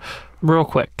real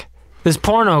quick. This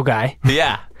porno guy.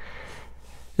 Yeah.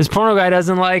 This porno guy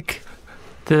doesn't like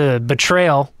the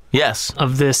betrayal. Yes.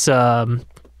 Of this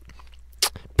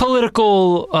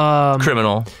political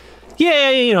criminal.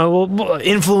 Yeah,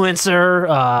 influencer.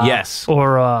 Yes.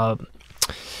 Or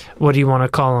what do you want to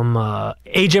call him?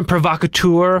 Agent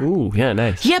provocateur. Ooh, yeah,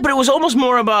 nice. Yeah, but it was almost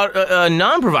more about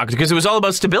non-provocateur because it was all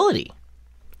about stability.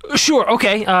 Sure.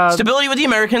 Okay. Stability with the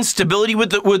Americans, stability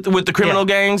with the criminal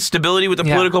gangs, stability with the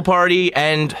political party,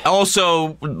 and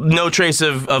also no trace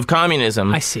of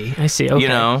communism. I see.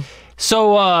 Okay.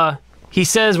 So he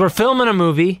says we're filming a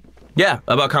movie. Yeah,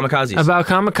 about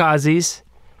kamikazes.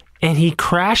 And he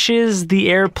crashes the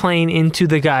airplane into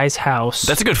the guy's house.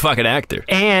 That's a good fucking actor.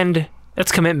 And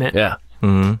that's commitment. Yeah.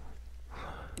 Mm-hmm.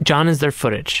 John, is there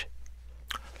footage?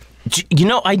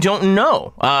 I don't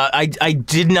know. I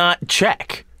did not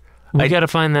check. We got to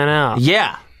find that out.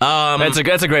 Yeah. That's a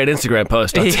great Instagram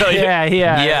post, I'll tell you.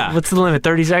 Yeah. What's the limit?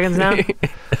 30 seconds now?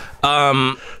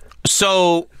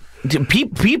 So,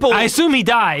 people... I assume he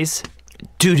dies.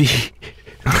 Dude,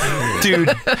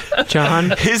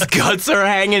 John, his guts are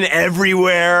hanging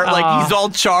everywhere. Like, he's all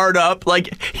charred up.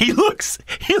 Like, he looks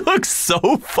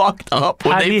so fucked up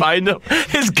when they find him.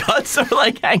 His guts are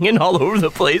like hanging all over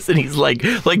the place, and he's like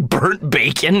burnt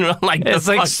bacon. Like, it's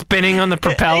like spinning on the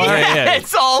propeller. Yeah.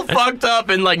 It's all fucked up,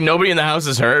 and like nobody in the house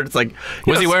is hurt. It's like,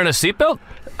 was he wearing a seatbelt?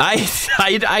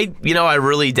 I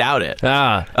really doubt it.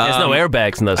 There's no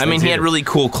airbags in those things. I mean, he had really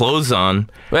cool clothes on.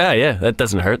 Well, yeah, that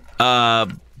doesn't hurt.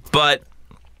 But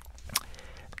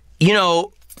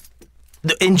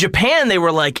in Japan, they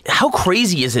were like, how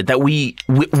crazy is it that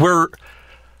we're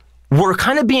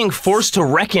kind of being forced to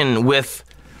reckon with,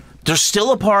 there's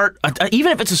still a part,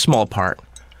 even if it's a small part,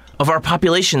 of our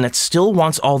population that still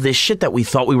wants all this shit that we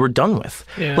thought we were done with.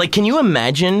 Yeah. Like, can you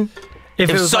imagine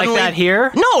if it was suddenly, like that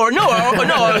here? No.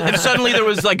 If suddenly there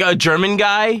was like a German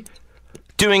guy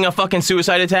doing a fucking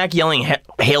suicide attack, yelling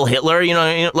 "Hail Hitler,"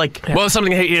 Well,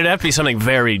 it'd have to be something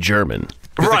very German.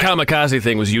 Right. The kamikaze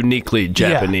thing was uniquely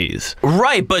Japanese. Yeah.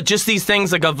 Right, but just these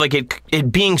things of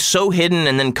it being so hidden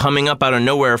and then coming up out of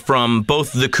nowhere from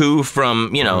both the coup from,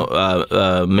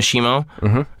 Mishimo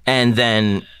and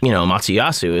then,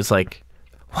 Matsuyasu is like,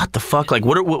 what the fuck? Like,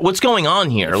 what's going on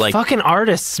here? Like, fucking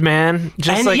artists, man.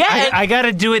 Just I got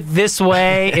to do it this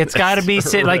way. It's got to be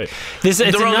like this.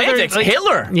 It's the romantics,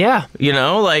 Hitler. Yeah,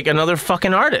 like another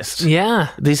fucking artist. Yeah,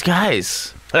 these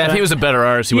guys. If he was a better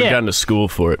artist, he would have gone to school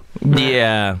for it.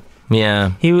 Yeah.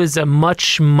 He was a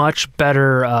much, much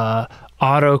better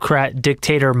autocrat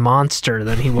dictator monster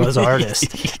than he was artist.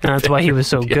 And that's why he was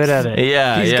so good at it.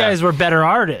 Yeah, These guys were better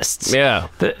artists. Yeah.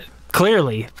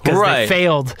 Clearly, because they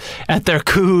failed at their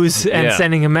coups and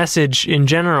sending a message in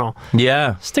general.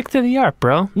 Yeah. Stick to the art,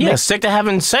 bro. Yeah, stick to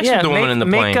having sex with the woman in the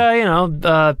plane.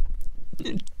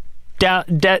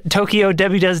 Tokyo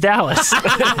Debbie Does Dallas.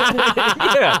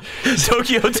 Yeah.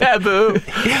 Tokyo Taboo.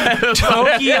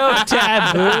 Tokyo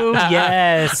Taboo.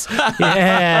 Yes,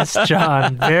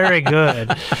 John. Very good.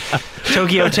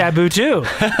 Tokyo Taboo too.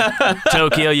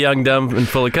 Tokyo, Young, Dumb, and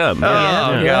Full of Cum. Oh,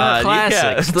 God.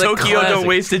 Classics. Yeah. Tokyo, don't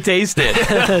waste it, taste it.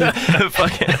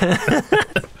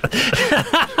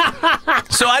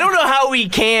 So I don't know how we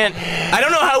can't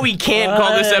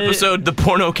call this epised the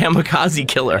Porno Kamikaze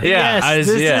Killer. Yeah, Yes,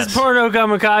 this is Porno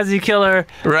Kamikaze Killer.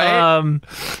 Right?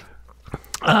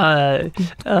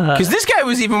 Because this guy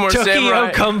was even more Tokyo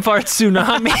samurai. Cum Fart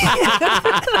Tsunami.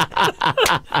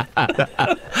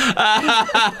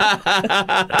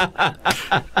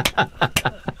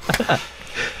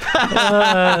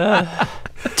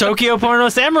 Tokyo Porno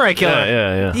Samurai Killer.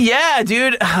 Yeah. Yeah,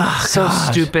 dude. So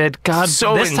stupid. God,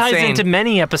 So this ties insane. into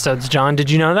many episodes, John. Did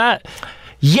you know that?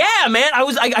 Yeah, man.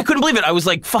 I couldn't believe it. I was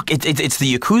like, fuck, it's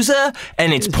the Yakuza,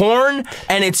 and it's porn,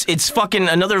 and it's fucking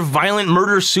another violent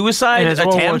murder suicide And it's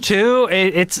World War attempt. II.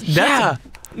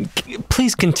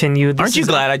 Please continue. Aren't you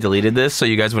glad I deleted this so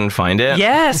you guys wouldn't find it?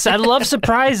 Yes, I love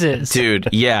surprises. Dude,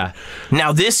 yeah.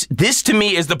 Now this to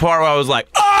me is the part where I was like,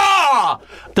 oh!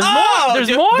 There's more? There's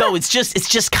dude. more? No, it's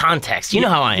just context. You know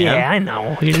how I am. Yeah, I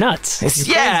know. You're nuts. It's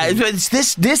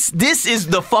this is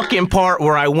the fucking part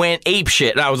where I went ape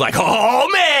shit, and I was like, oh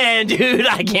man, dude,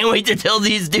 I can't wait to tell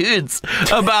these dudes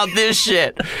about this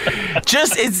shit.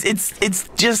 It's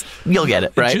just you'll get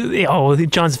it, right? Oh,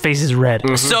 John's face is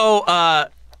red. So,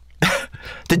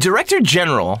 the Director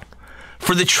General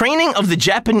for the training of the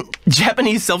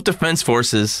Japanese self-defense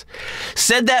forces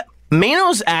said that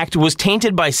Mano's act was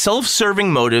tainted by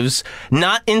self-serving motives,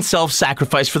 not in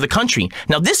self-sacrifice for the country.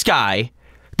 Now, this guy,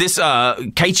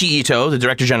 Kaiichi Ito, the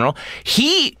Director General,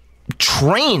 he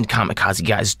trained kamikaze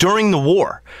guys during the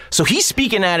war. So he's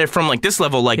speaking at it from like this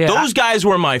level, like those guys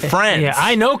were my friends. Yeah,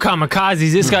 I know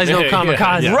kamikazes. This guy's no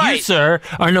kamikaze. yeah. Right. You, sir,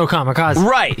 are no kamikaze.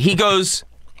 Right. He goes,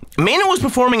 Mano was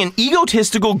performing an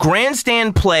egotistical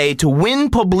grandstand play to win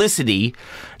publicity,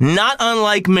 not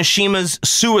unlike Mishima's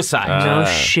suicide. No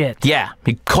shit. Yeah,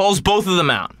 he calls both of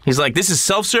them out. He's like, this is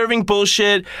self-serving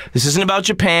bullshit. This isn't about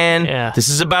Japan. Yeah. This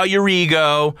is about your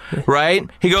ego, right?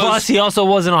 He goes. Plus, he also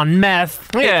wasn't on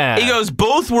meth. Yeah. He goes,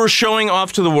 both were showing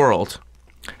off to the world.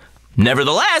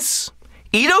 Nevertheless,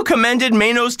 Ito commended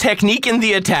Mano's technique in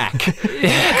the attack,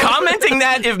 commenting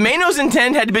that if Mano's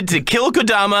intent had been to kill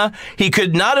Kodama, he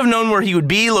could not have known where he would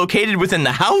be located within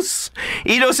the house.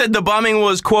 Ito said the bombing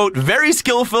was, quote, very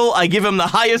skillful. I give him the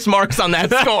highest marks on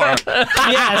that score.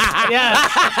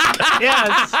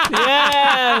 Yes.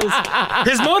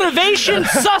 His motivation,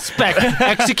 suspect.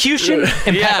 Execution,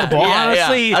 impeccable.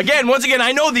 Honestly. Again, once again,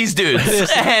 I know these dudes.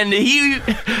 And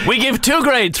We give 2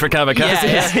 grades for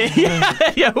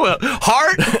kamikaze. well,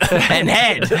 heart and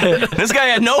head. This guy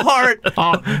had no heart,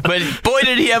 but boy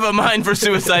did he have a mind for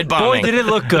suicide bombing. Boy, did it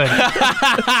look good.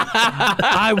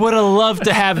 I would have loved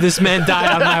to have this man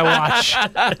die on my watch.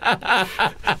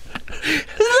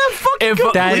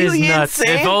 That is nuts.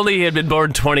 Insane? If only he had been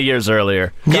born 20 years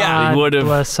earlier. Yeah. He would have.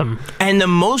 Bless him. And the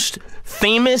most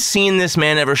famous scene this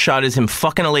man ever shot is him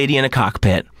fucking a lady in a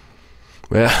cockpit.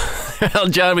 Well,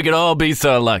 John, we could all be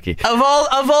so lucky. Of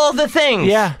all the things.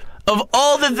 Yeah. Of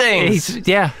all the things.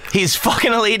 He's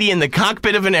fucking a lady in the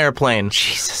cockpit of an airplane.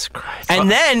 Jesus Christ.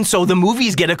 And then, so the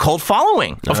movies get a cult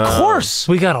following. Of course.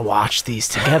 We gotta watch these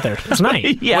together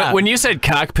tonight. Yeah. When you said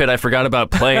cockpit, I forgot about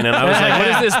plane, and I was like, what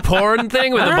is this porn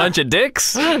thing with a bunch of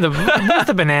dicks? What's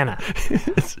the banana?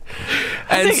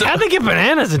 How'd they get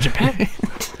bananas in Japan?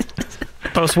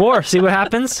 Post-war, see what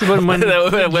happens when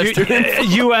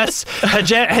U.S.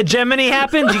 hegemony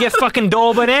happens. You get fucking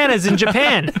dole bananas in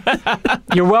Japan.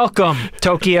 You're welcome,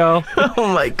 Tokyo.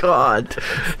 Oh my god.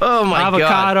 Oh my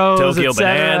god. Avocados, Tokyo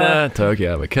banana,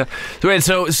 Tokyo avocado. Wait,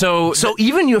 so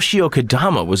even Yoshio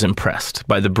Kodama was impressed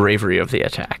by the bravery of the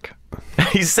attack.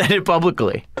 He said it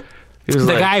publicly. He was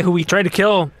the like, guy who we tried to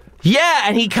kill. Yeah,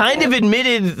 and he kind of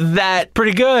admitted that.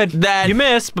 Pretty good. That you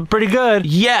missed, but pretty good.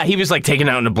 Yeah, he was like taken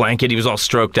out in a blanket. He was all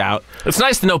stroked out. It's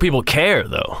nice to know people care,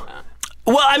 though.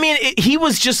 Well, I mean, he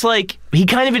was just like, he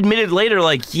kind of admitted later,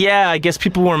 like, yeah, I guess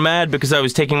people were mad because I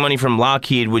was taking money from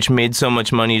Lockheed, which made so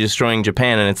much money destroying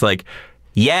Japan. And it's like,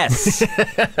 yes,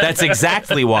 that's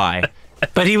exactly why.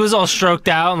 But he was all stroked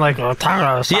out and like, oh,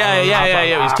 yeah.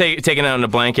 He was taken out in a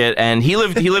blanket, and he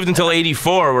lived until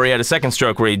 84, where he had a second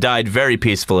stroke, where he died very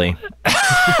peacefully.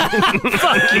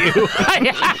 Fuck you.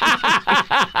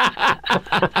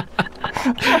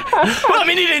 Well, I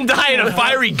mean, he didn't die in a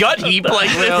fiery gut heap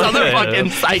like this other fucking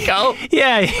psycho.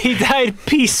 Yeah, he died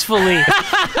peacefully. The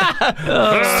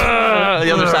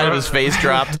other side of his face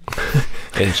dropped.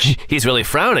 He's really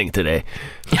frowning today.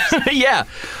 Yeah,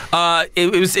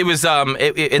 it was,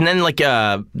 and then like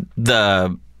it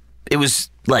was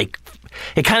like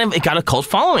it got a cult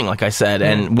following, like I said.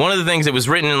 And one of the things, it was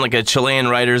written in like a Chilean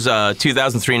writer's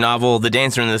 2003 novel, The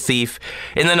Dancer and the Thief.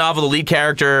 In the novel, the lead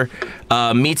character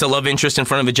meets a love interest in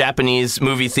front of a Japanese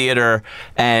movie theater,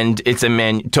 and it's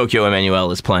Tokyo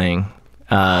Emmanuel is playing,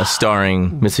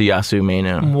 starring Mitsuyasu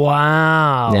Meino.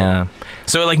 Wow. Yeah.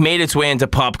 So it like made its way into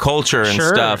pop culture and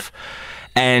stuff.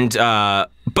 And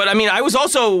but I mean, I was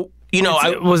also, you know,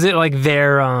 was it like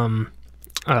their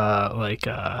True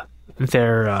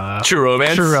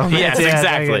Romance? True Romance. Yes, Yeah,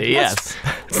 exactly. Yes.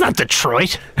 It's not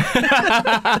Detroit.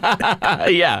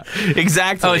 Yeah,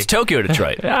 exactly. Oh, it's Tokyo,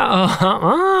 Detroit. Good.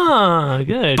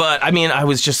 But I mean, I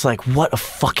was just like, what a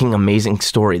fucking amazing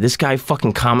story. This guy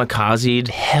fucking kamikazed.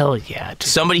 Hell yeah. Dude.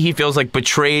 Somebody he feels like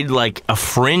betrayed like a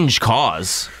fringe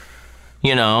cause,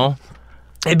 you know?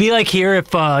 It'd be like here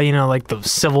if, you know, like the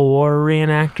Civil War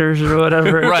reenactors or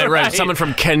whatever. Right. Someone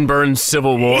from Ken Burns'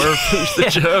 Civil War.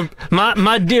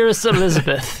 My dearest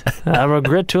Elizabeth, I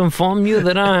regret to inform you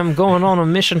that I am going on a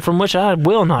mission from which I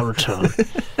will not return.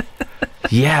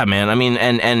 Yeah, man. I mean,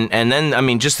 and then, I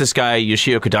mean, just this guy,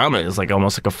 Yoshio Kodama, is like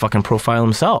almost like a fucking profile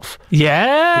himself.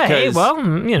 Yeah. Hey, well,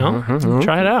 you know,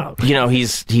 try it out. You know,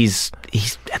 he's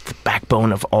at the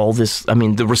backbone of all this. I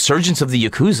mean, the resurgence of the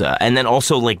Yakuza, and then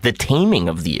also like the taming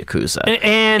of the Yakuza,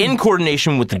 and in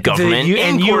coordination with the government,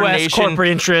 and U.S. corporate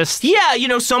interests. Yeah, you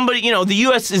know, the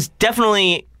U.S. is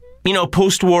definitely, you know,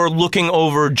 post-war looking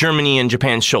over Germany and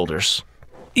Japan's shoulders.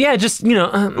 Yeah, just, you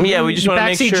know, yeah, we just want to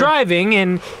make sure. Backseat driving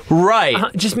and right.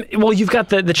 Well, you've got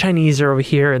the Chinese are over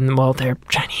here, and well, they're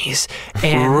Chinese,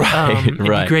 and it'd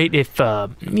be great if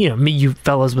you know, you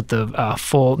fellas with the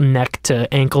full neck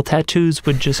to ankle tattoos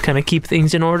would just kind of keep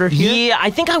things in order here. Yeah, I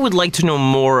think I would like to know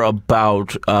more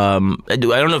about. I don't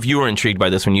know if you were intrigued by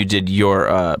this when you did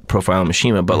your profile on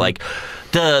Mishima, but like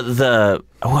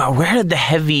where did the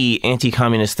heavy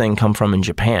anti-communist thing come from in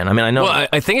Japan? I mean, I know. Well,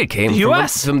 I think it came from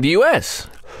the U.S.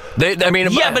 But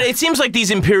it seems like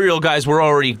these imperial guys were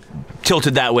already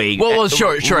tilted that way. Well,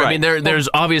 sure. Right. I mean, there's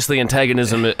obviously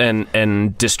antagonism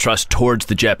and distrust towards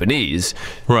the Japanese.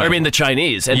 Right. I mean, the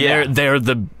Chinese, and they're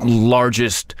the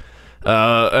largest.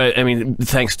 I mean,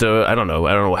 thanks to I don't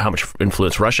know how much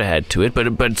influence Russia had to it,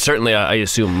 but certainly I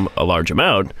assume a large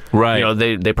amount. Right. You know,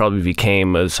 they probably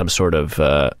became some sort of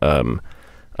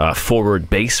forward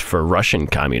base for Russian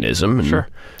communism. And, sure.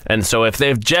 And so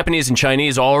if Japanese and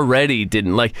Chinese already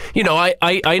didn't like, you know,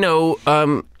 I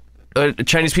know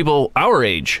Chinese people our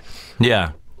age,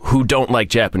 who don't like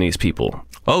Japanese people.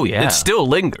 Oh yeah, it still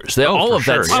lingers. All of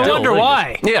that. I wonder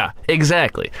why. Yeah,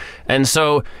 exactly. And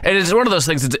so, and it's one of those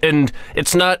things. And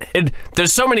it's not.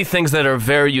 There's so many things that are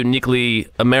very uniquely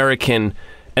American.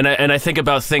 And I think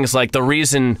about things like the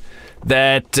reason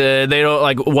that they don't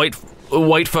like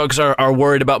white folks are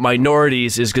worried about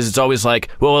minorities is because it's always like,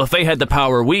 well, if they had the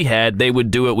power we had, they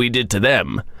would do what we did to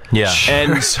them. Yeah.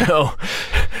 And so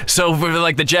for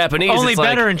like the Japanese, only it's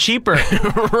better like, and cheaper.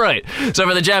 Right. So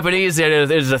for the Japanese,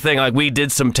 there's the thing like we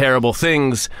did some terrible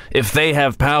things. If they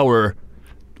have power,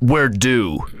 we're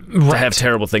due to have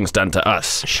terrible things done to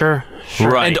us. Sure.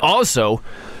 Right. And also,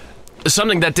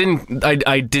 something that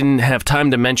I didn't have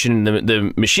time to mention in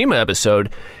the Mishima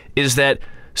episode is that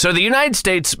so the United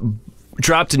States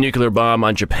dropped a nuclear bomb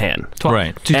on Japan.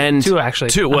 Right. Two actually.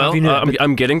 Two. Well,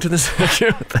 I'm getting to this.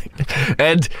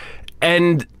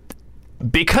 and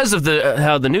because of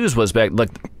how the news was back, like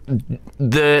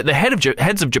the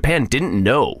heads of Japan didn't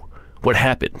know what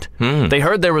happened. They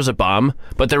heard there was a bomb,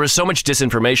 but there was so much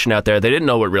disinformation out there, they didn't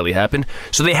know what really happened.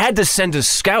 So they had to send a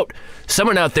scout,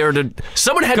 someone out there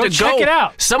someone had to check it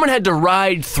out. Someone had to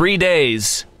ride 3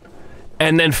 days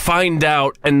and then find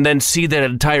out and then see that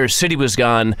an entire city was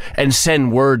gone and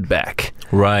send word back.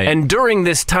 Right. And during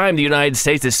this time, the United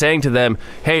States is saying to them,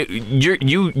 hey,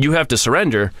 you have to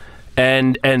surrender.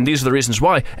 And these are the reasons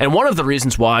why. And one of the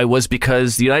reasons why was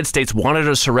because the United States wanted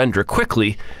to surrender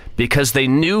quickly because they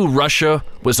knew Russia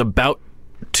was about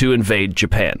to invade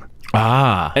Japan.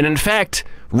 Ah. And in fact,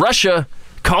 Russia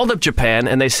called up Japan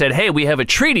and they said, hey, we have a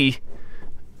treaty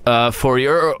for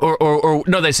you. Or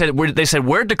no, they said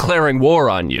we're declaring war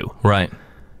on you. Right.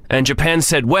 And Japan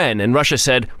said when? And Russia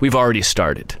said, we've already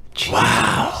started.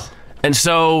 Wow. And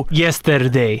so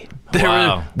yesterday.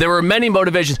 There were many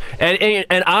motivations,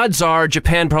 and odds are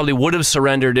Japan probably would have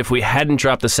surrendered if we hadn't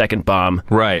dropped the second bomb.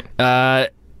 Right.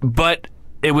 But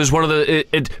it was one of the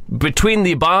between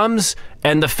the bombs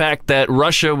and the fact that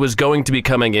Russia was going to be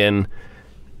coming in.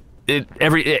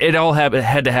 It all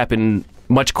had to happen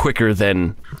much quicker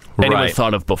than anyone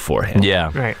thought of beforehand.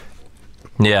 Yeah. Right.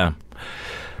 Yeah.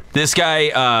 This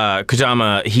guy,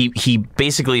 Kojima, he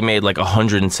basically made like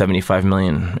 $175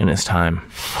 million in his time.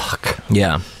 Fuck.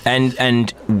 Yeah,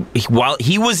 and while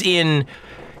he was in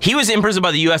prison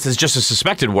by the U.S. as just a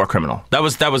suspected war criminal. That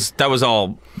was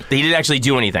all. He didn't actually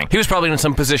do anything. He was probably in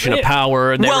some position of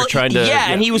power, and they were trying to.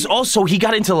 Yeah, and he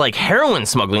got into like heroin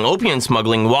smuggling, opium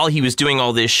smuggling while he was doing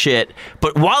all this shit.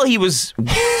 But while he was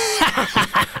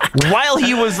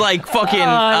like fucking.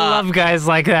 I love guys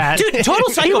like that. Dude, total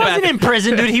psychopath. He wasn't in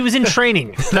prison, dude. He was in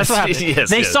training. That's what happened.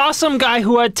 They saw some guy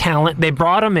who had talent. They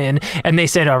brought him in, and they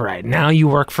said, "All right, now you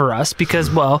work for us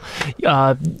because, well,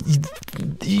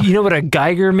 you know what a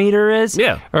Geiger meter is?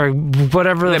 Yeah. Or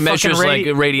whatever the that measures like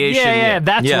radiation. Yeah,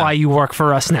 that's why you work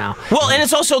for us now. Well, and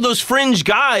it's also those fringe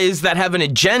guys that have an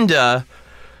agenda.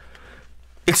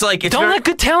 It's like don't let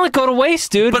good talent go to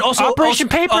waste, dude. But also Operation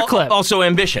Paperclip. Also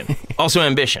ambition. Also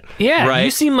ambition. Yeah, right?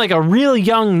 You seem like a real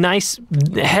young, nice,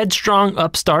 headstrong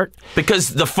upstart.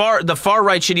 Because the far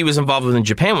right shit he was involved with in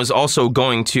Japan was also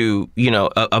going to,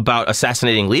 about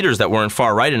assassinating leaders that weren't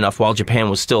far right enough while Japan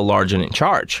was still large and in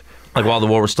charge. Like while the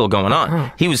war was still going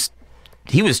on. He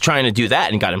was trying to do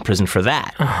that and got imprisoned for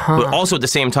that. But also at the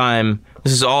same time,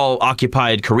 this is all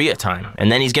occupied Korea time.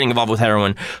 And then he's getting involved with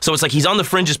heroin. So it's like he's on the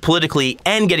fringes politically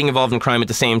and getting involved in crime at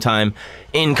the same time.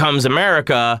 In comes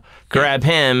America, grab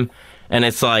him, and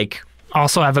it's like...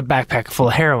 Also have a backpack full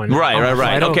of heroin.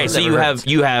 Right. Okay, so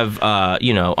you have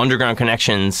underground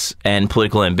connections and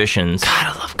political ambitions. God,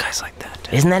 I love guys like that.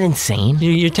 Dude. Isn't that insane?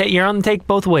 You're on the take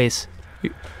both ways.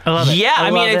 I love it.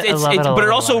 Yeah, but it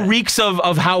also reeks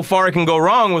of how far it can go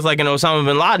wrong with like an Osama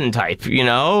bin Laden type,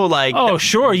 like. Oh,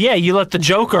 sure, yeah. You let the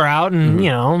Joker out,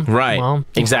 and right, well,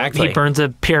 exactly. He burns a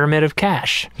pyramid of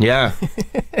cash. Yeah,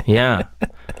 yeah.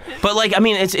 But like, I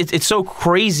mean, it's so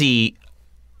crazy.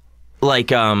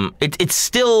 Like, it's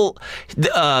still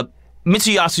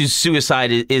Mitsuyasu's suicide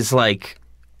is like,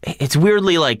 it's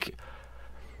weirdly like,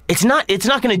 it's not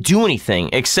going to do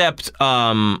anything except.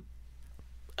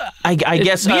 I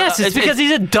guess yes, it's because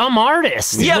he's a dumb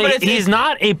artist. Yeah, but he's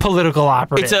not a political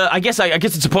operative. I guess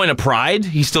it's a point of pride.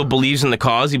 He still believes in the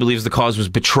cause. He believes the cause was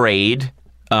betrayed.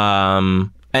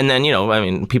 And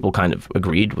then people kind of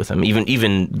agreed with him.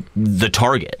 Even the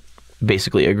target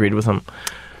basically agreed with him.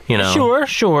 Sure.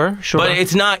 But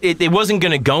it's not. It wasn't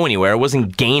going to go anywhere. It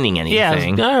wasn't gaining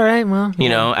anything. Yeah. All right. Well.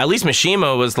 At least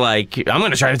Mishima was like, I'm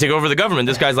going to try to take over the government.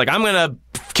 This guy's like, I'm going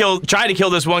to try to kill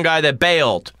this one guy that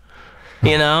bailed.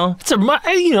 It's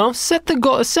set the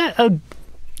goal,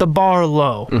 the bar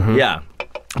low. Mm-hmm. Yeah,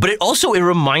 but it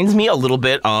reminds me a little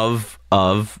bit of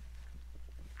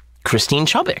Christine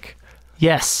Chubbuck.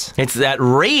 Yes, it's that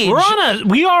rage.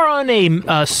 We are on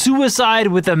a suicide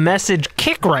with a message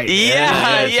kick right now.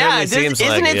 Yeah. Isn't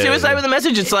it suicide with a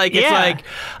message? It's like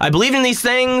I believe in these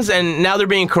things, and now they're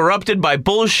being corrupted by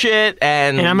bullshit,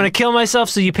 and I'm gonna kill myself,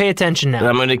 so you pay attention now.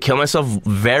 I'm gonna kill myself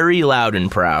very loud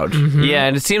and proud. Mm-hmm. Yeah,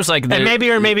 and it seems like and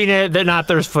maybe they're not.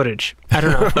 There's footage. I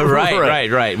don't know.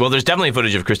 Right. Well, there's definitely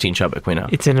footage of Christine Chubbuck. We know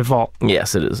it's in a vault.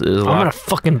 Yes, it is. I'm gonna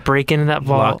fucking break into that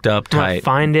vault. Locked up tight. I'm gonna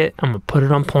find it. I'm gonna put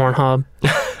it on Pornhub.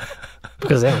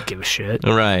 Because they don't give a shit.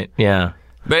 Right, yeah.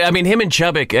 But, I mean, him and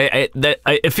Chubbuck,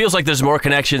 it feels like there's more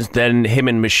connections than him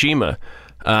and Mishima.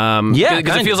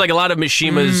 Because it feels like a lot of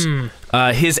Mishima's,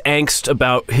 his angst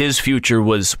about his future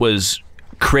was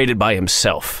created by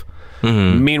himself.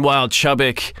 Mm-hmm. Meanwhile,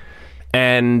 Chubbuck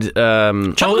and...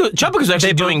 Chubbuck was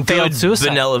actually doing good,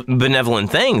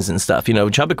 benevolent things and stuff.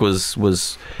 Chubbuck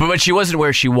was... But she wasn't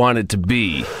where she wanted to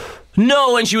be.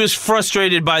 No, and she was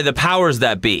frustrated by the powers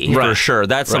that be, for sure.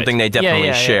 That's something they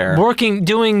definitely share. Working,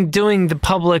 doing the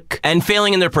public... And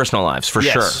failing in their personal lives, for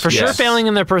sure. For sure failing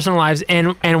in their personal lives,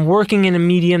 and working in a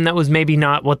medium that was maybe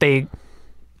not what they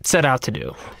set out to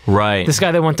do. Right. This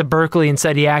guy that went to Berkeley and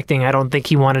studied acting, I don't think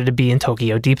he wanted to be in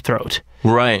Tokyo Deep Throat.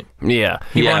 Right. Yeah.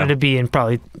 He wanted to be in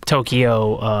probably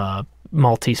Tokyo...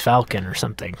 Maltese Falcon or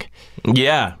something.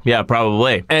 Yeah,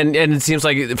 probably. And it seems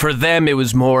like for them it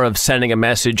was more of sending a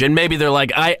message, and maybe they're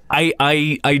like,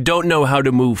 I don't know how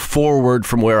to move forward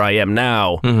from where I am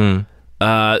now.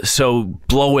 Mm-hmm. So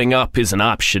blowing up is an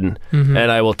option,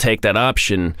 and I will take that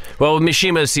option. Well,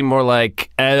 Mishima seemed more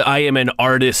like, I am an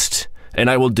artist, and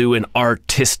I will do an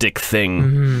artistic thing.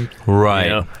 Mm-hmm.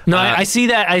 Right. No, I see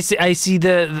that. I see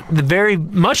the very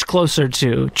much closer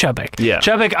to Chubbuck. Yeah.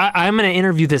 Chubbuck, I'm going to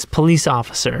interview this police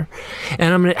officer,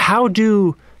 and I'm going to how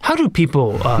do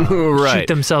people shoot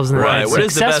themselves in the head? What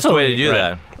is the best way to do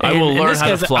that? I will learn how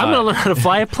to fly. I'm going to learn how to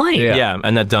fly a plane. Yeah,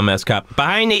 and that dumbass cop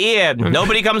behind the ear.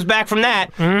 Nobody comes back from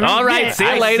that. All right, see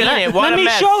you later. Let me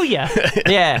show you.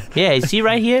 Yeah. You see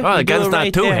right here. Oh, the gun's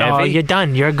not too heavy. Oh, you're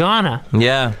done. You're gonna.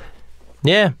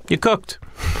 Yeah, you cooked.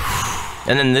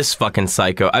 And then this fucking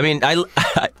psycho. I mean, I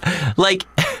like,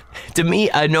 to me,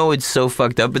 I know it's so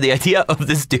fucked up, but the idea of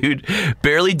this dude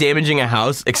barely damaging a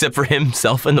house except for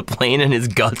himself and the plane and his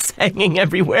guts hanging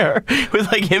everywhere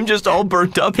with like him just all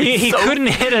burnt up. He couldn't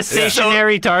hit a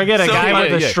stationary target, a guy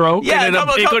with a stroke. Yeah,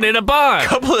 he couldn't hit a bar. A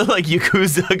couple of like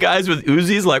Yakuza guys with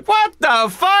Uzis like, what the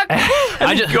fuck?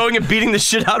 And just going and beating the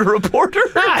shit out of a reporter.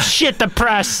 Shit, the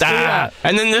press.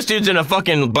 And then this dude's in a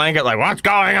fucking blanket like, what's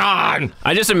going on?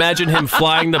 I just imagine him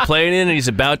flying the plane in and he's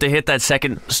about to hit that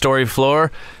second-story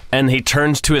floor. And he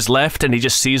turns to his left, and he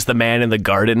just sees the man in the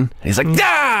garden. He's like,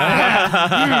 "Ah!"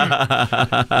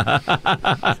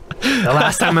 The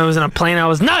last time I was in a plane, I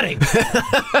was nutting.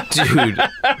 Dude,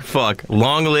 fuck.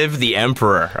 Long live the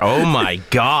Emperor. Oh, my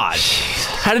God.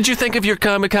 How did you think of your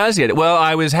kamikaze? Well,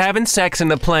 I was having sex in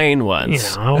the plane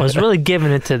once. I was really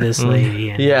giving it to this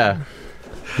lady. Yeah.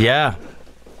 Yeah.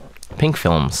 Pink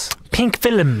films. Pink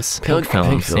films. Pink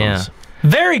films, yeah.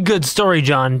 Very good story,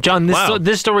 John. John,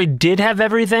 this story did have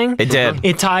everything. It did.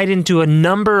 It tied into a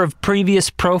number of previous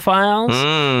profiles.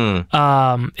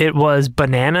 It was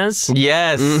bananas.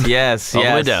 Yes. All the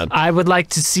way down. I would like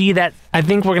to see that. I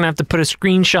think we're going to have to put a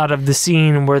screenshot of the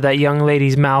scene where that young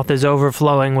lady's mouth is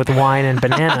overflowing with wine and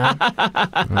banana.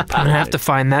 I'm going to have to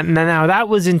find that. Now, that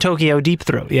was in Tokyo Deep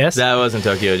Throat, yes? That was in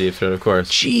Tokyo Deep Throat, of course.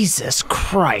 Jesus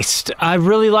Christ. I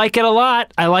really like it a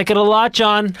lot. I like it a lot,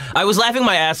 John. I was laughing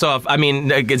my ass off. I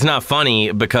mean, it's not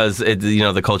funny because,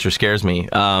 the culture scares me.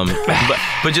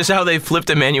 But just how they flipped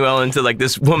Emmanuel into, like,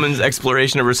 this woman's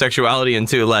exploration of her sexuality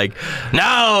into, like,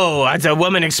 no, it's a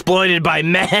woman exploited by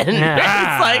men.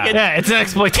 Yeah. It's like... It's an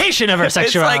exploitation of her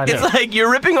sexuality. It's like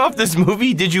you're ripping off this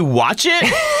movie. Did you watch it?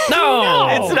 No.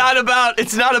 It's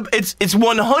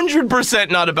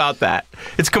 100% not about that.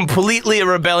 It's completely a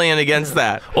rebellion against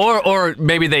that. Or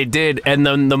maybe they did, and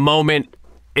then the moment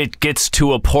it gets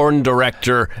to a porn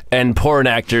director and porn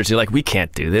actors, you're like, we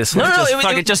can't do this. Do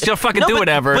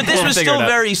whatever. But this was still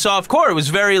very softcore. It was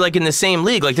very like in the same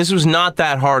league. Like this was not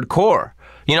that hardcore.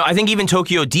 I think even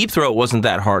Tokyo Deep Throat wasn't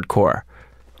that hardcore.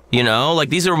 Like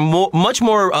these are much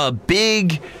more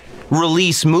big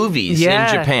release movies in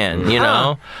Japan,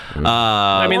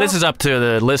 I mean, this is up to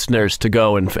the listeners to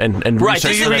go and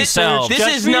research for themselves.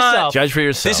 Judge for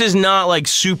yourself. This is not like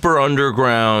super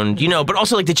underground, but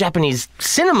also like the Japanese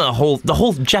cinema, the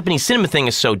whole Japanese cinema thing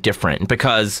is so different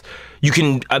because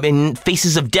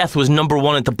Faces of Death was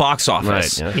 #1 at the box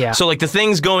office. Right, yeah. So like the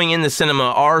things going in the cinema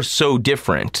are so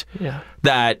different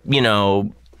that,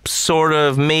 sort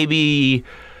of maybe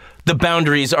the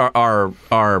boundaries are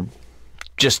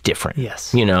just different.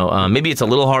 Yes. Maybe it's a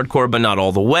little hardcore, but not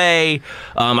all the way.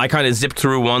 I kind of zipped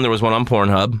through one. There was one on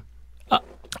Pornhub.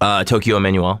 Tokyo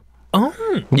Emmanuel.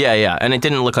 Oh. Yeah. And it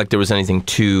didn't look like there was anything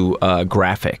too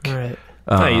graphic. Right.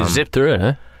 You zipped through it,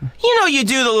 huh? You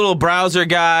do the little browser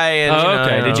guy. And,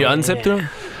 okay. Did you unzip through?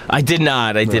 I did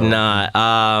not.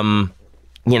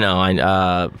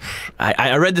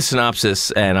 I read the synopsis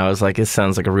and I was like, it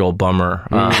sounds like a real bummer.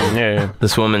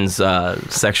 This woman's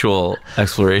sexual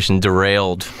exploration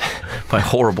derailed by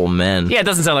horrible men. Yeah, it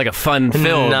doesn't sound like a fun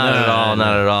film. Not at all.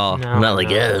 No, I'm not like,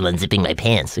 I'm unzipping my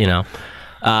pants,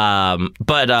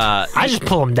 But I just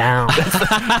pull them down.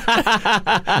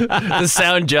 The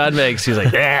sound John makes, he's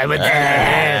like,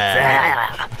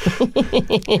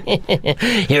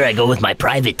 here I go with my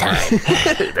private time.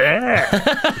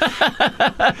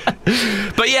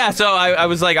 But yeah, so I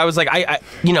was like, I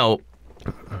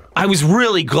was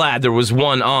really glad there was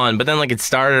one on, but then like it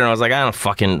started and I was like, I don't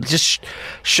fucking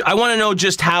I want to know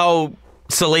just how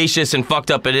salacious and fucked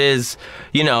up it is,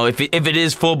 if it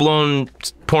is full-blown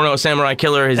porno samurai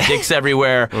killer, his dick's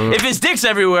everywhere. If his dick's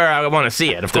everywhere, I want to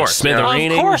see it, of course. Of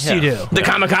course you do. The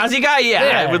kamikaze guy?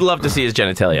 Yeah, I would love to see his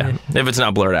genitalia, if it's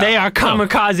not blurred out. They are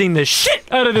kamikazing the shit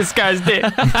out of this guy's dick.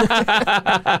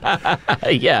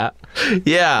 Yeah.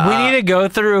 We need to go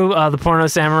through the Porno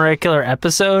Samurai Killer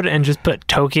episode and just put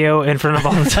Tokyo in front of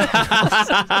all the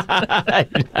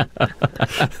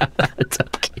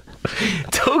titles.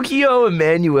 Tokyo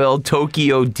Emmanuel,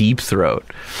 Tokyo Deep Throat.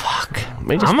 Fuck.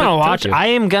 I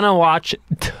am gonna watch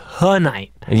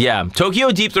tonight. Yeah, Tokyo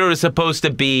Deep Throat is supposed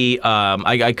to be.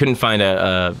 I couldn't find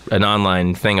an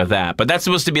online thing of that, but that's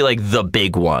supposed to be like the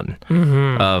big one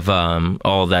of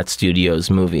all that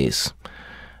studio's movies.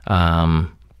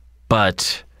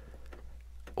 But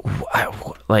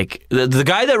like the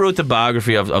guy that wrote the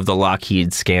biography of the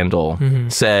Lockheed scandal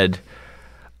said,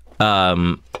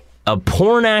 a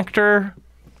porn actor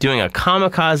doing a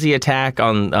kamikaze attack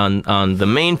on the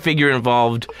main figure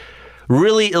involved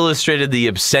really illustrated the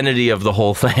obscenity of the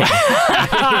whole thing.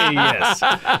 Yes.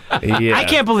 Yeah. I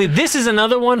can't believe this is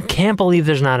another one. Can't believe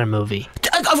there's not a movie.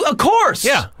 Of course.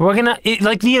 Yeah. We're gonna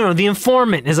the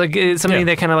informant is like somebody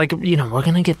that kind of like we're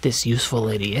gonna get this useful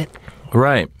idiot.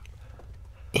 Right.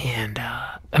 And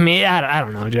I mean, I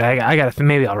don't know, dude. I gotta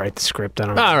maybe I'll write the script. I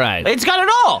don't know. All right. It's got it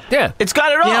all. Yeah. It's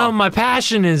got it all. My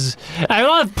passion is I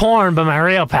love porn, but my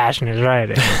real passion is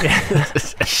writing.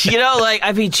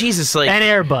 I mean, Jesus, like And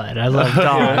Air Bud. I love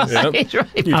dogs.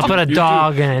 Right. I'll put a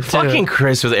dog in it too. Fucking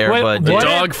Chris with Air Bud. what-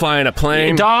 Dog flying a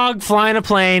plane. Dog flying a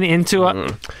plane into a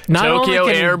Tokyo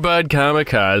Air Bud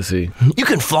Kamikaze. You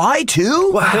can fly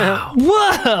too? Wow.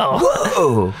 Whoa!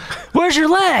 Whoa. Where's your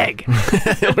leg?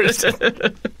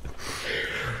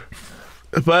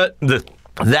 But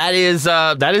that is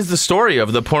the story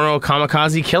of the porno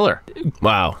kamikaze killer.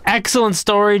 Wow. Excellent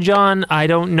story, John. I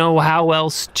don't know how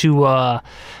else to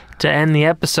end the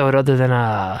episode other than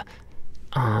I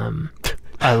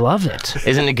love it.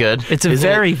 Isn't it good? It's a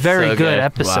very, very so good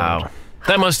episode. Wow.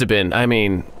 That must have been, I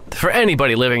mean, for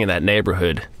anybody living in that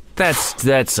neighborhood,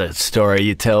 that's a story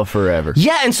you tell forever.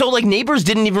 Yeah, and so like neighbors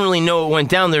didn't even really know it went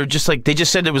down. They were just like, they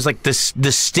just said it was like the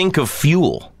stink of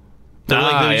fuel.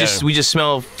 We just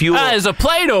smell fuel. There's a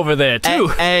plane over there too.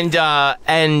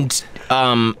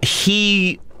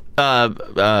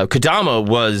 Kodama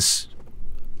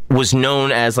was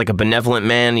known as like a benevolent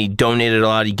man. He donated a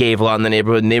lot. He gave a lot in the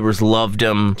neighborhood. Neighbors loved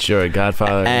him. Sure,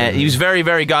 Godfather. And he was very,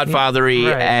 very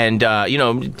godfathery, Right. and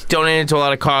donated to a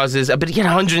lot of causes. But he had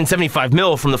 175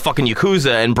 mil from the fucking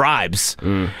Yakuza and bribes.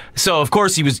 So of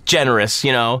course he was generous,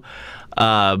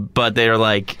 but they're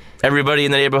like. Everybody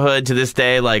in the neighborhood to this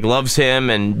day like loves him,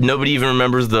 and nobody even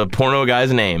remembers the porno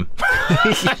guy's name.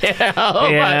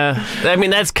 Yeah, I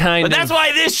mean that's kind But of. that's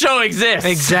why this show exists.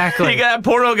 Exactly.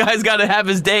 Porno guy's got to have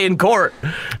his day in court.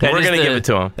 that We're is gonna the- give it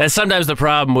to him. That's sometimes the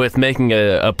problem with making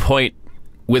a point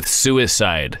with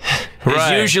suicide.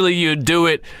 Right. Is usually you do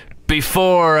it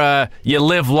before you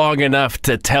live long enough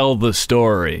to tell the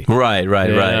story. Right.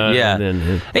 Yeah. and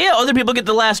then- Yeah, other people get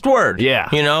the last word. Yeah.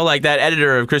 Like that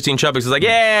editor of Christine Chubbuck's is like,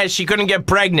 yeah, she couldn't get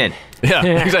pregnant. Yeah,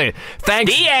 exactly.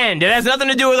 Thanks. The end. It has nothing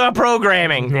to do with our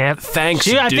programming. Yeah. Thanks,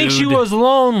 I think she dude. was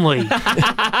lonely.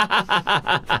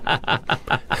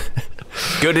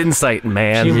 Good insight,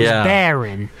 man. She was Yeah.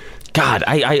 barren. God,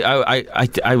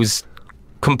 I was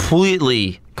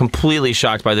completely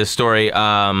shocked by this story.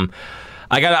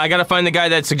 I gotta find the guy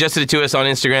that suggested it to us on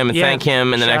Instagram and Yeah. thank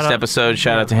him in the Shout next out. episode.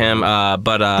 Shout out to him.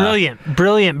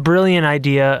 Brilliant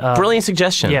idea. Brilliant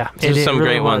suggestion. Yeah, There's it some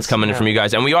really great ones was, coming in yeah. from you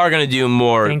guys, and we are going to do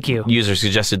more Thank you. user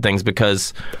suggested things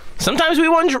because sometimes we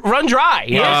run dry.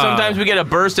 Yeah. Sometimes we get a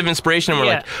burst of inspiration, and we're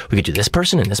Yeah. like, we could do this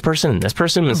person and this person and this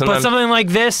person, and But sometimes. something like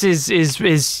this is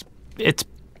it's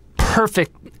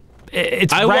perfect.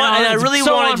 It's I right want- on, and I it's really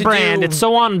so wanted on to brand. do- It's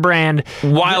so on brand.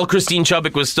 While Christine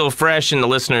Chubbuck was still fresh in the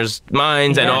listeners'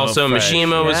 minds, and Yeah. also Fresh.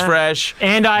 Mishima was Yeah. fresh.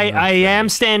 And I am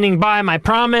standing by my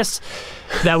promise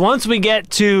that once we get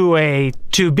to a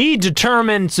to be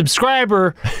determined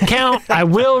subscriber count, I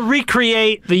will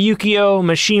recreate the Yukio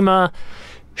Mishima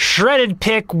shredded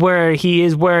pic where he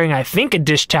is wearing, I think, a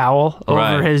dish towel over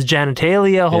Right. his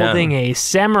genitalia, holding a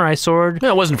samurai sword. No,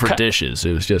 it wasn't for dishes.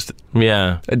 It was just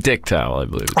Yeah. a dick towel, I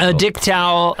believe. A dick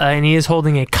towel, and he is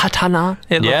holding a katana,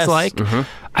 it Yes. looks like.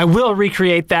 I will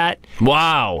recreate that.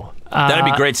 Wow. That'd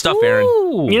be great stuff, Aaron.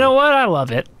 You know what? I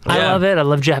love it. I Yeah. love it. I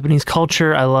love Japanese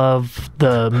culture. I love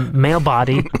the male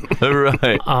body.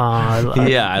 Right.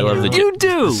 Yeah, I love the You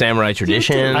do. the samurai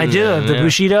tradition. I do. The Yeah.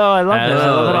 Bushido. I love it. I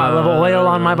love it. I love oil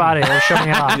on my body. They're showing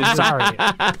it off. Sorry.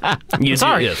 You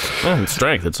Sorry. Yes. Well, it's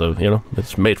strength. It's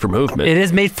it's made for movement. It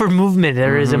is made for movement.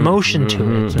 There is emotion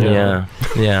to it.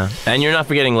 Yeah. And you're not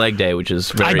forgetting leg day, which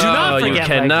is very I do not Oh, you forget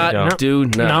cannot Nope. do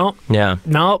not. No. Yeah.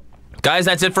 No. Guys,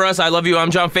 that's it for us. I love you. I'm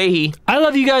John Fahey. I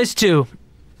love you guys too.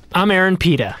 I'm Aaron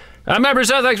Pita. I'm Member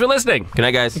Seth. Thanks for listening. Good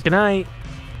night, guys. Good night.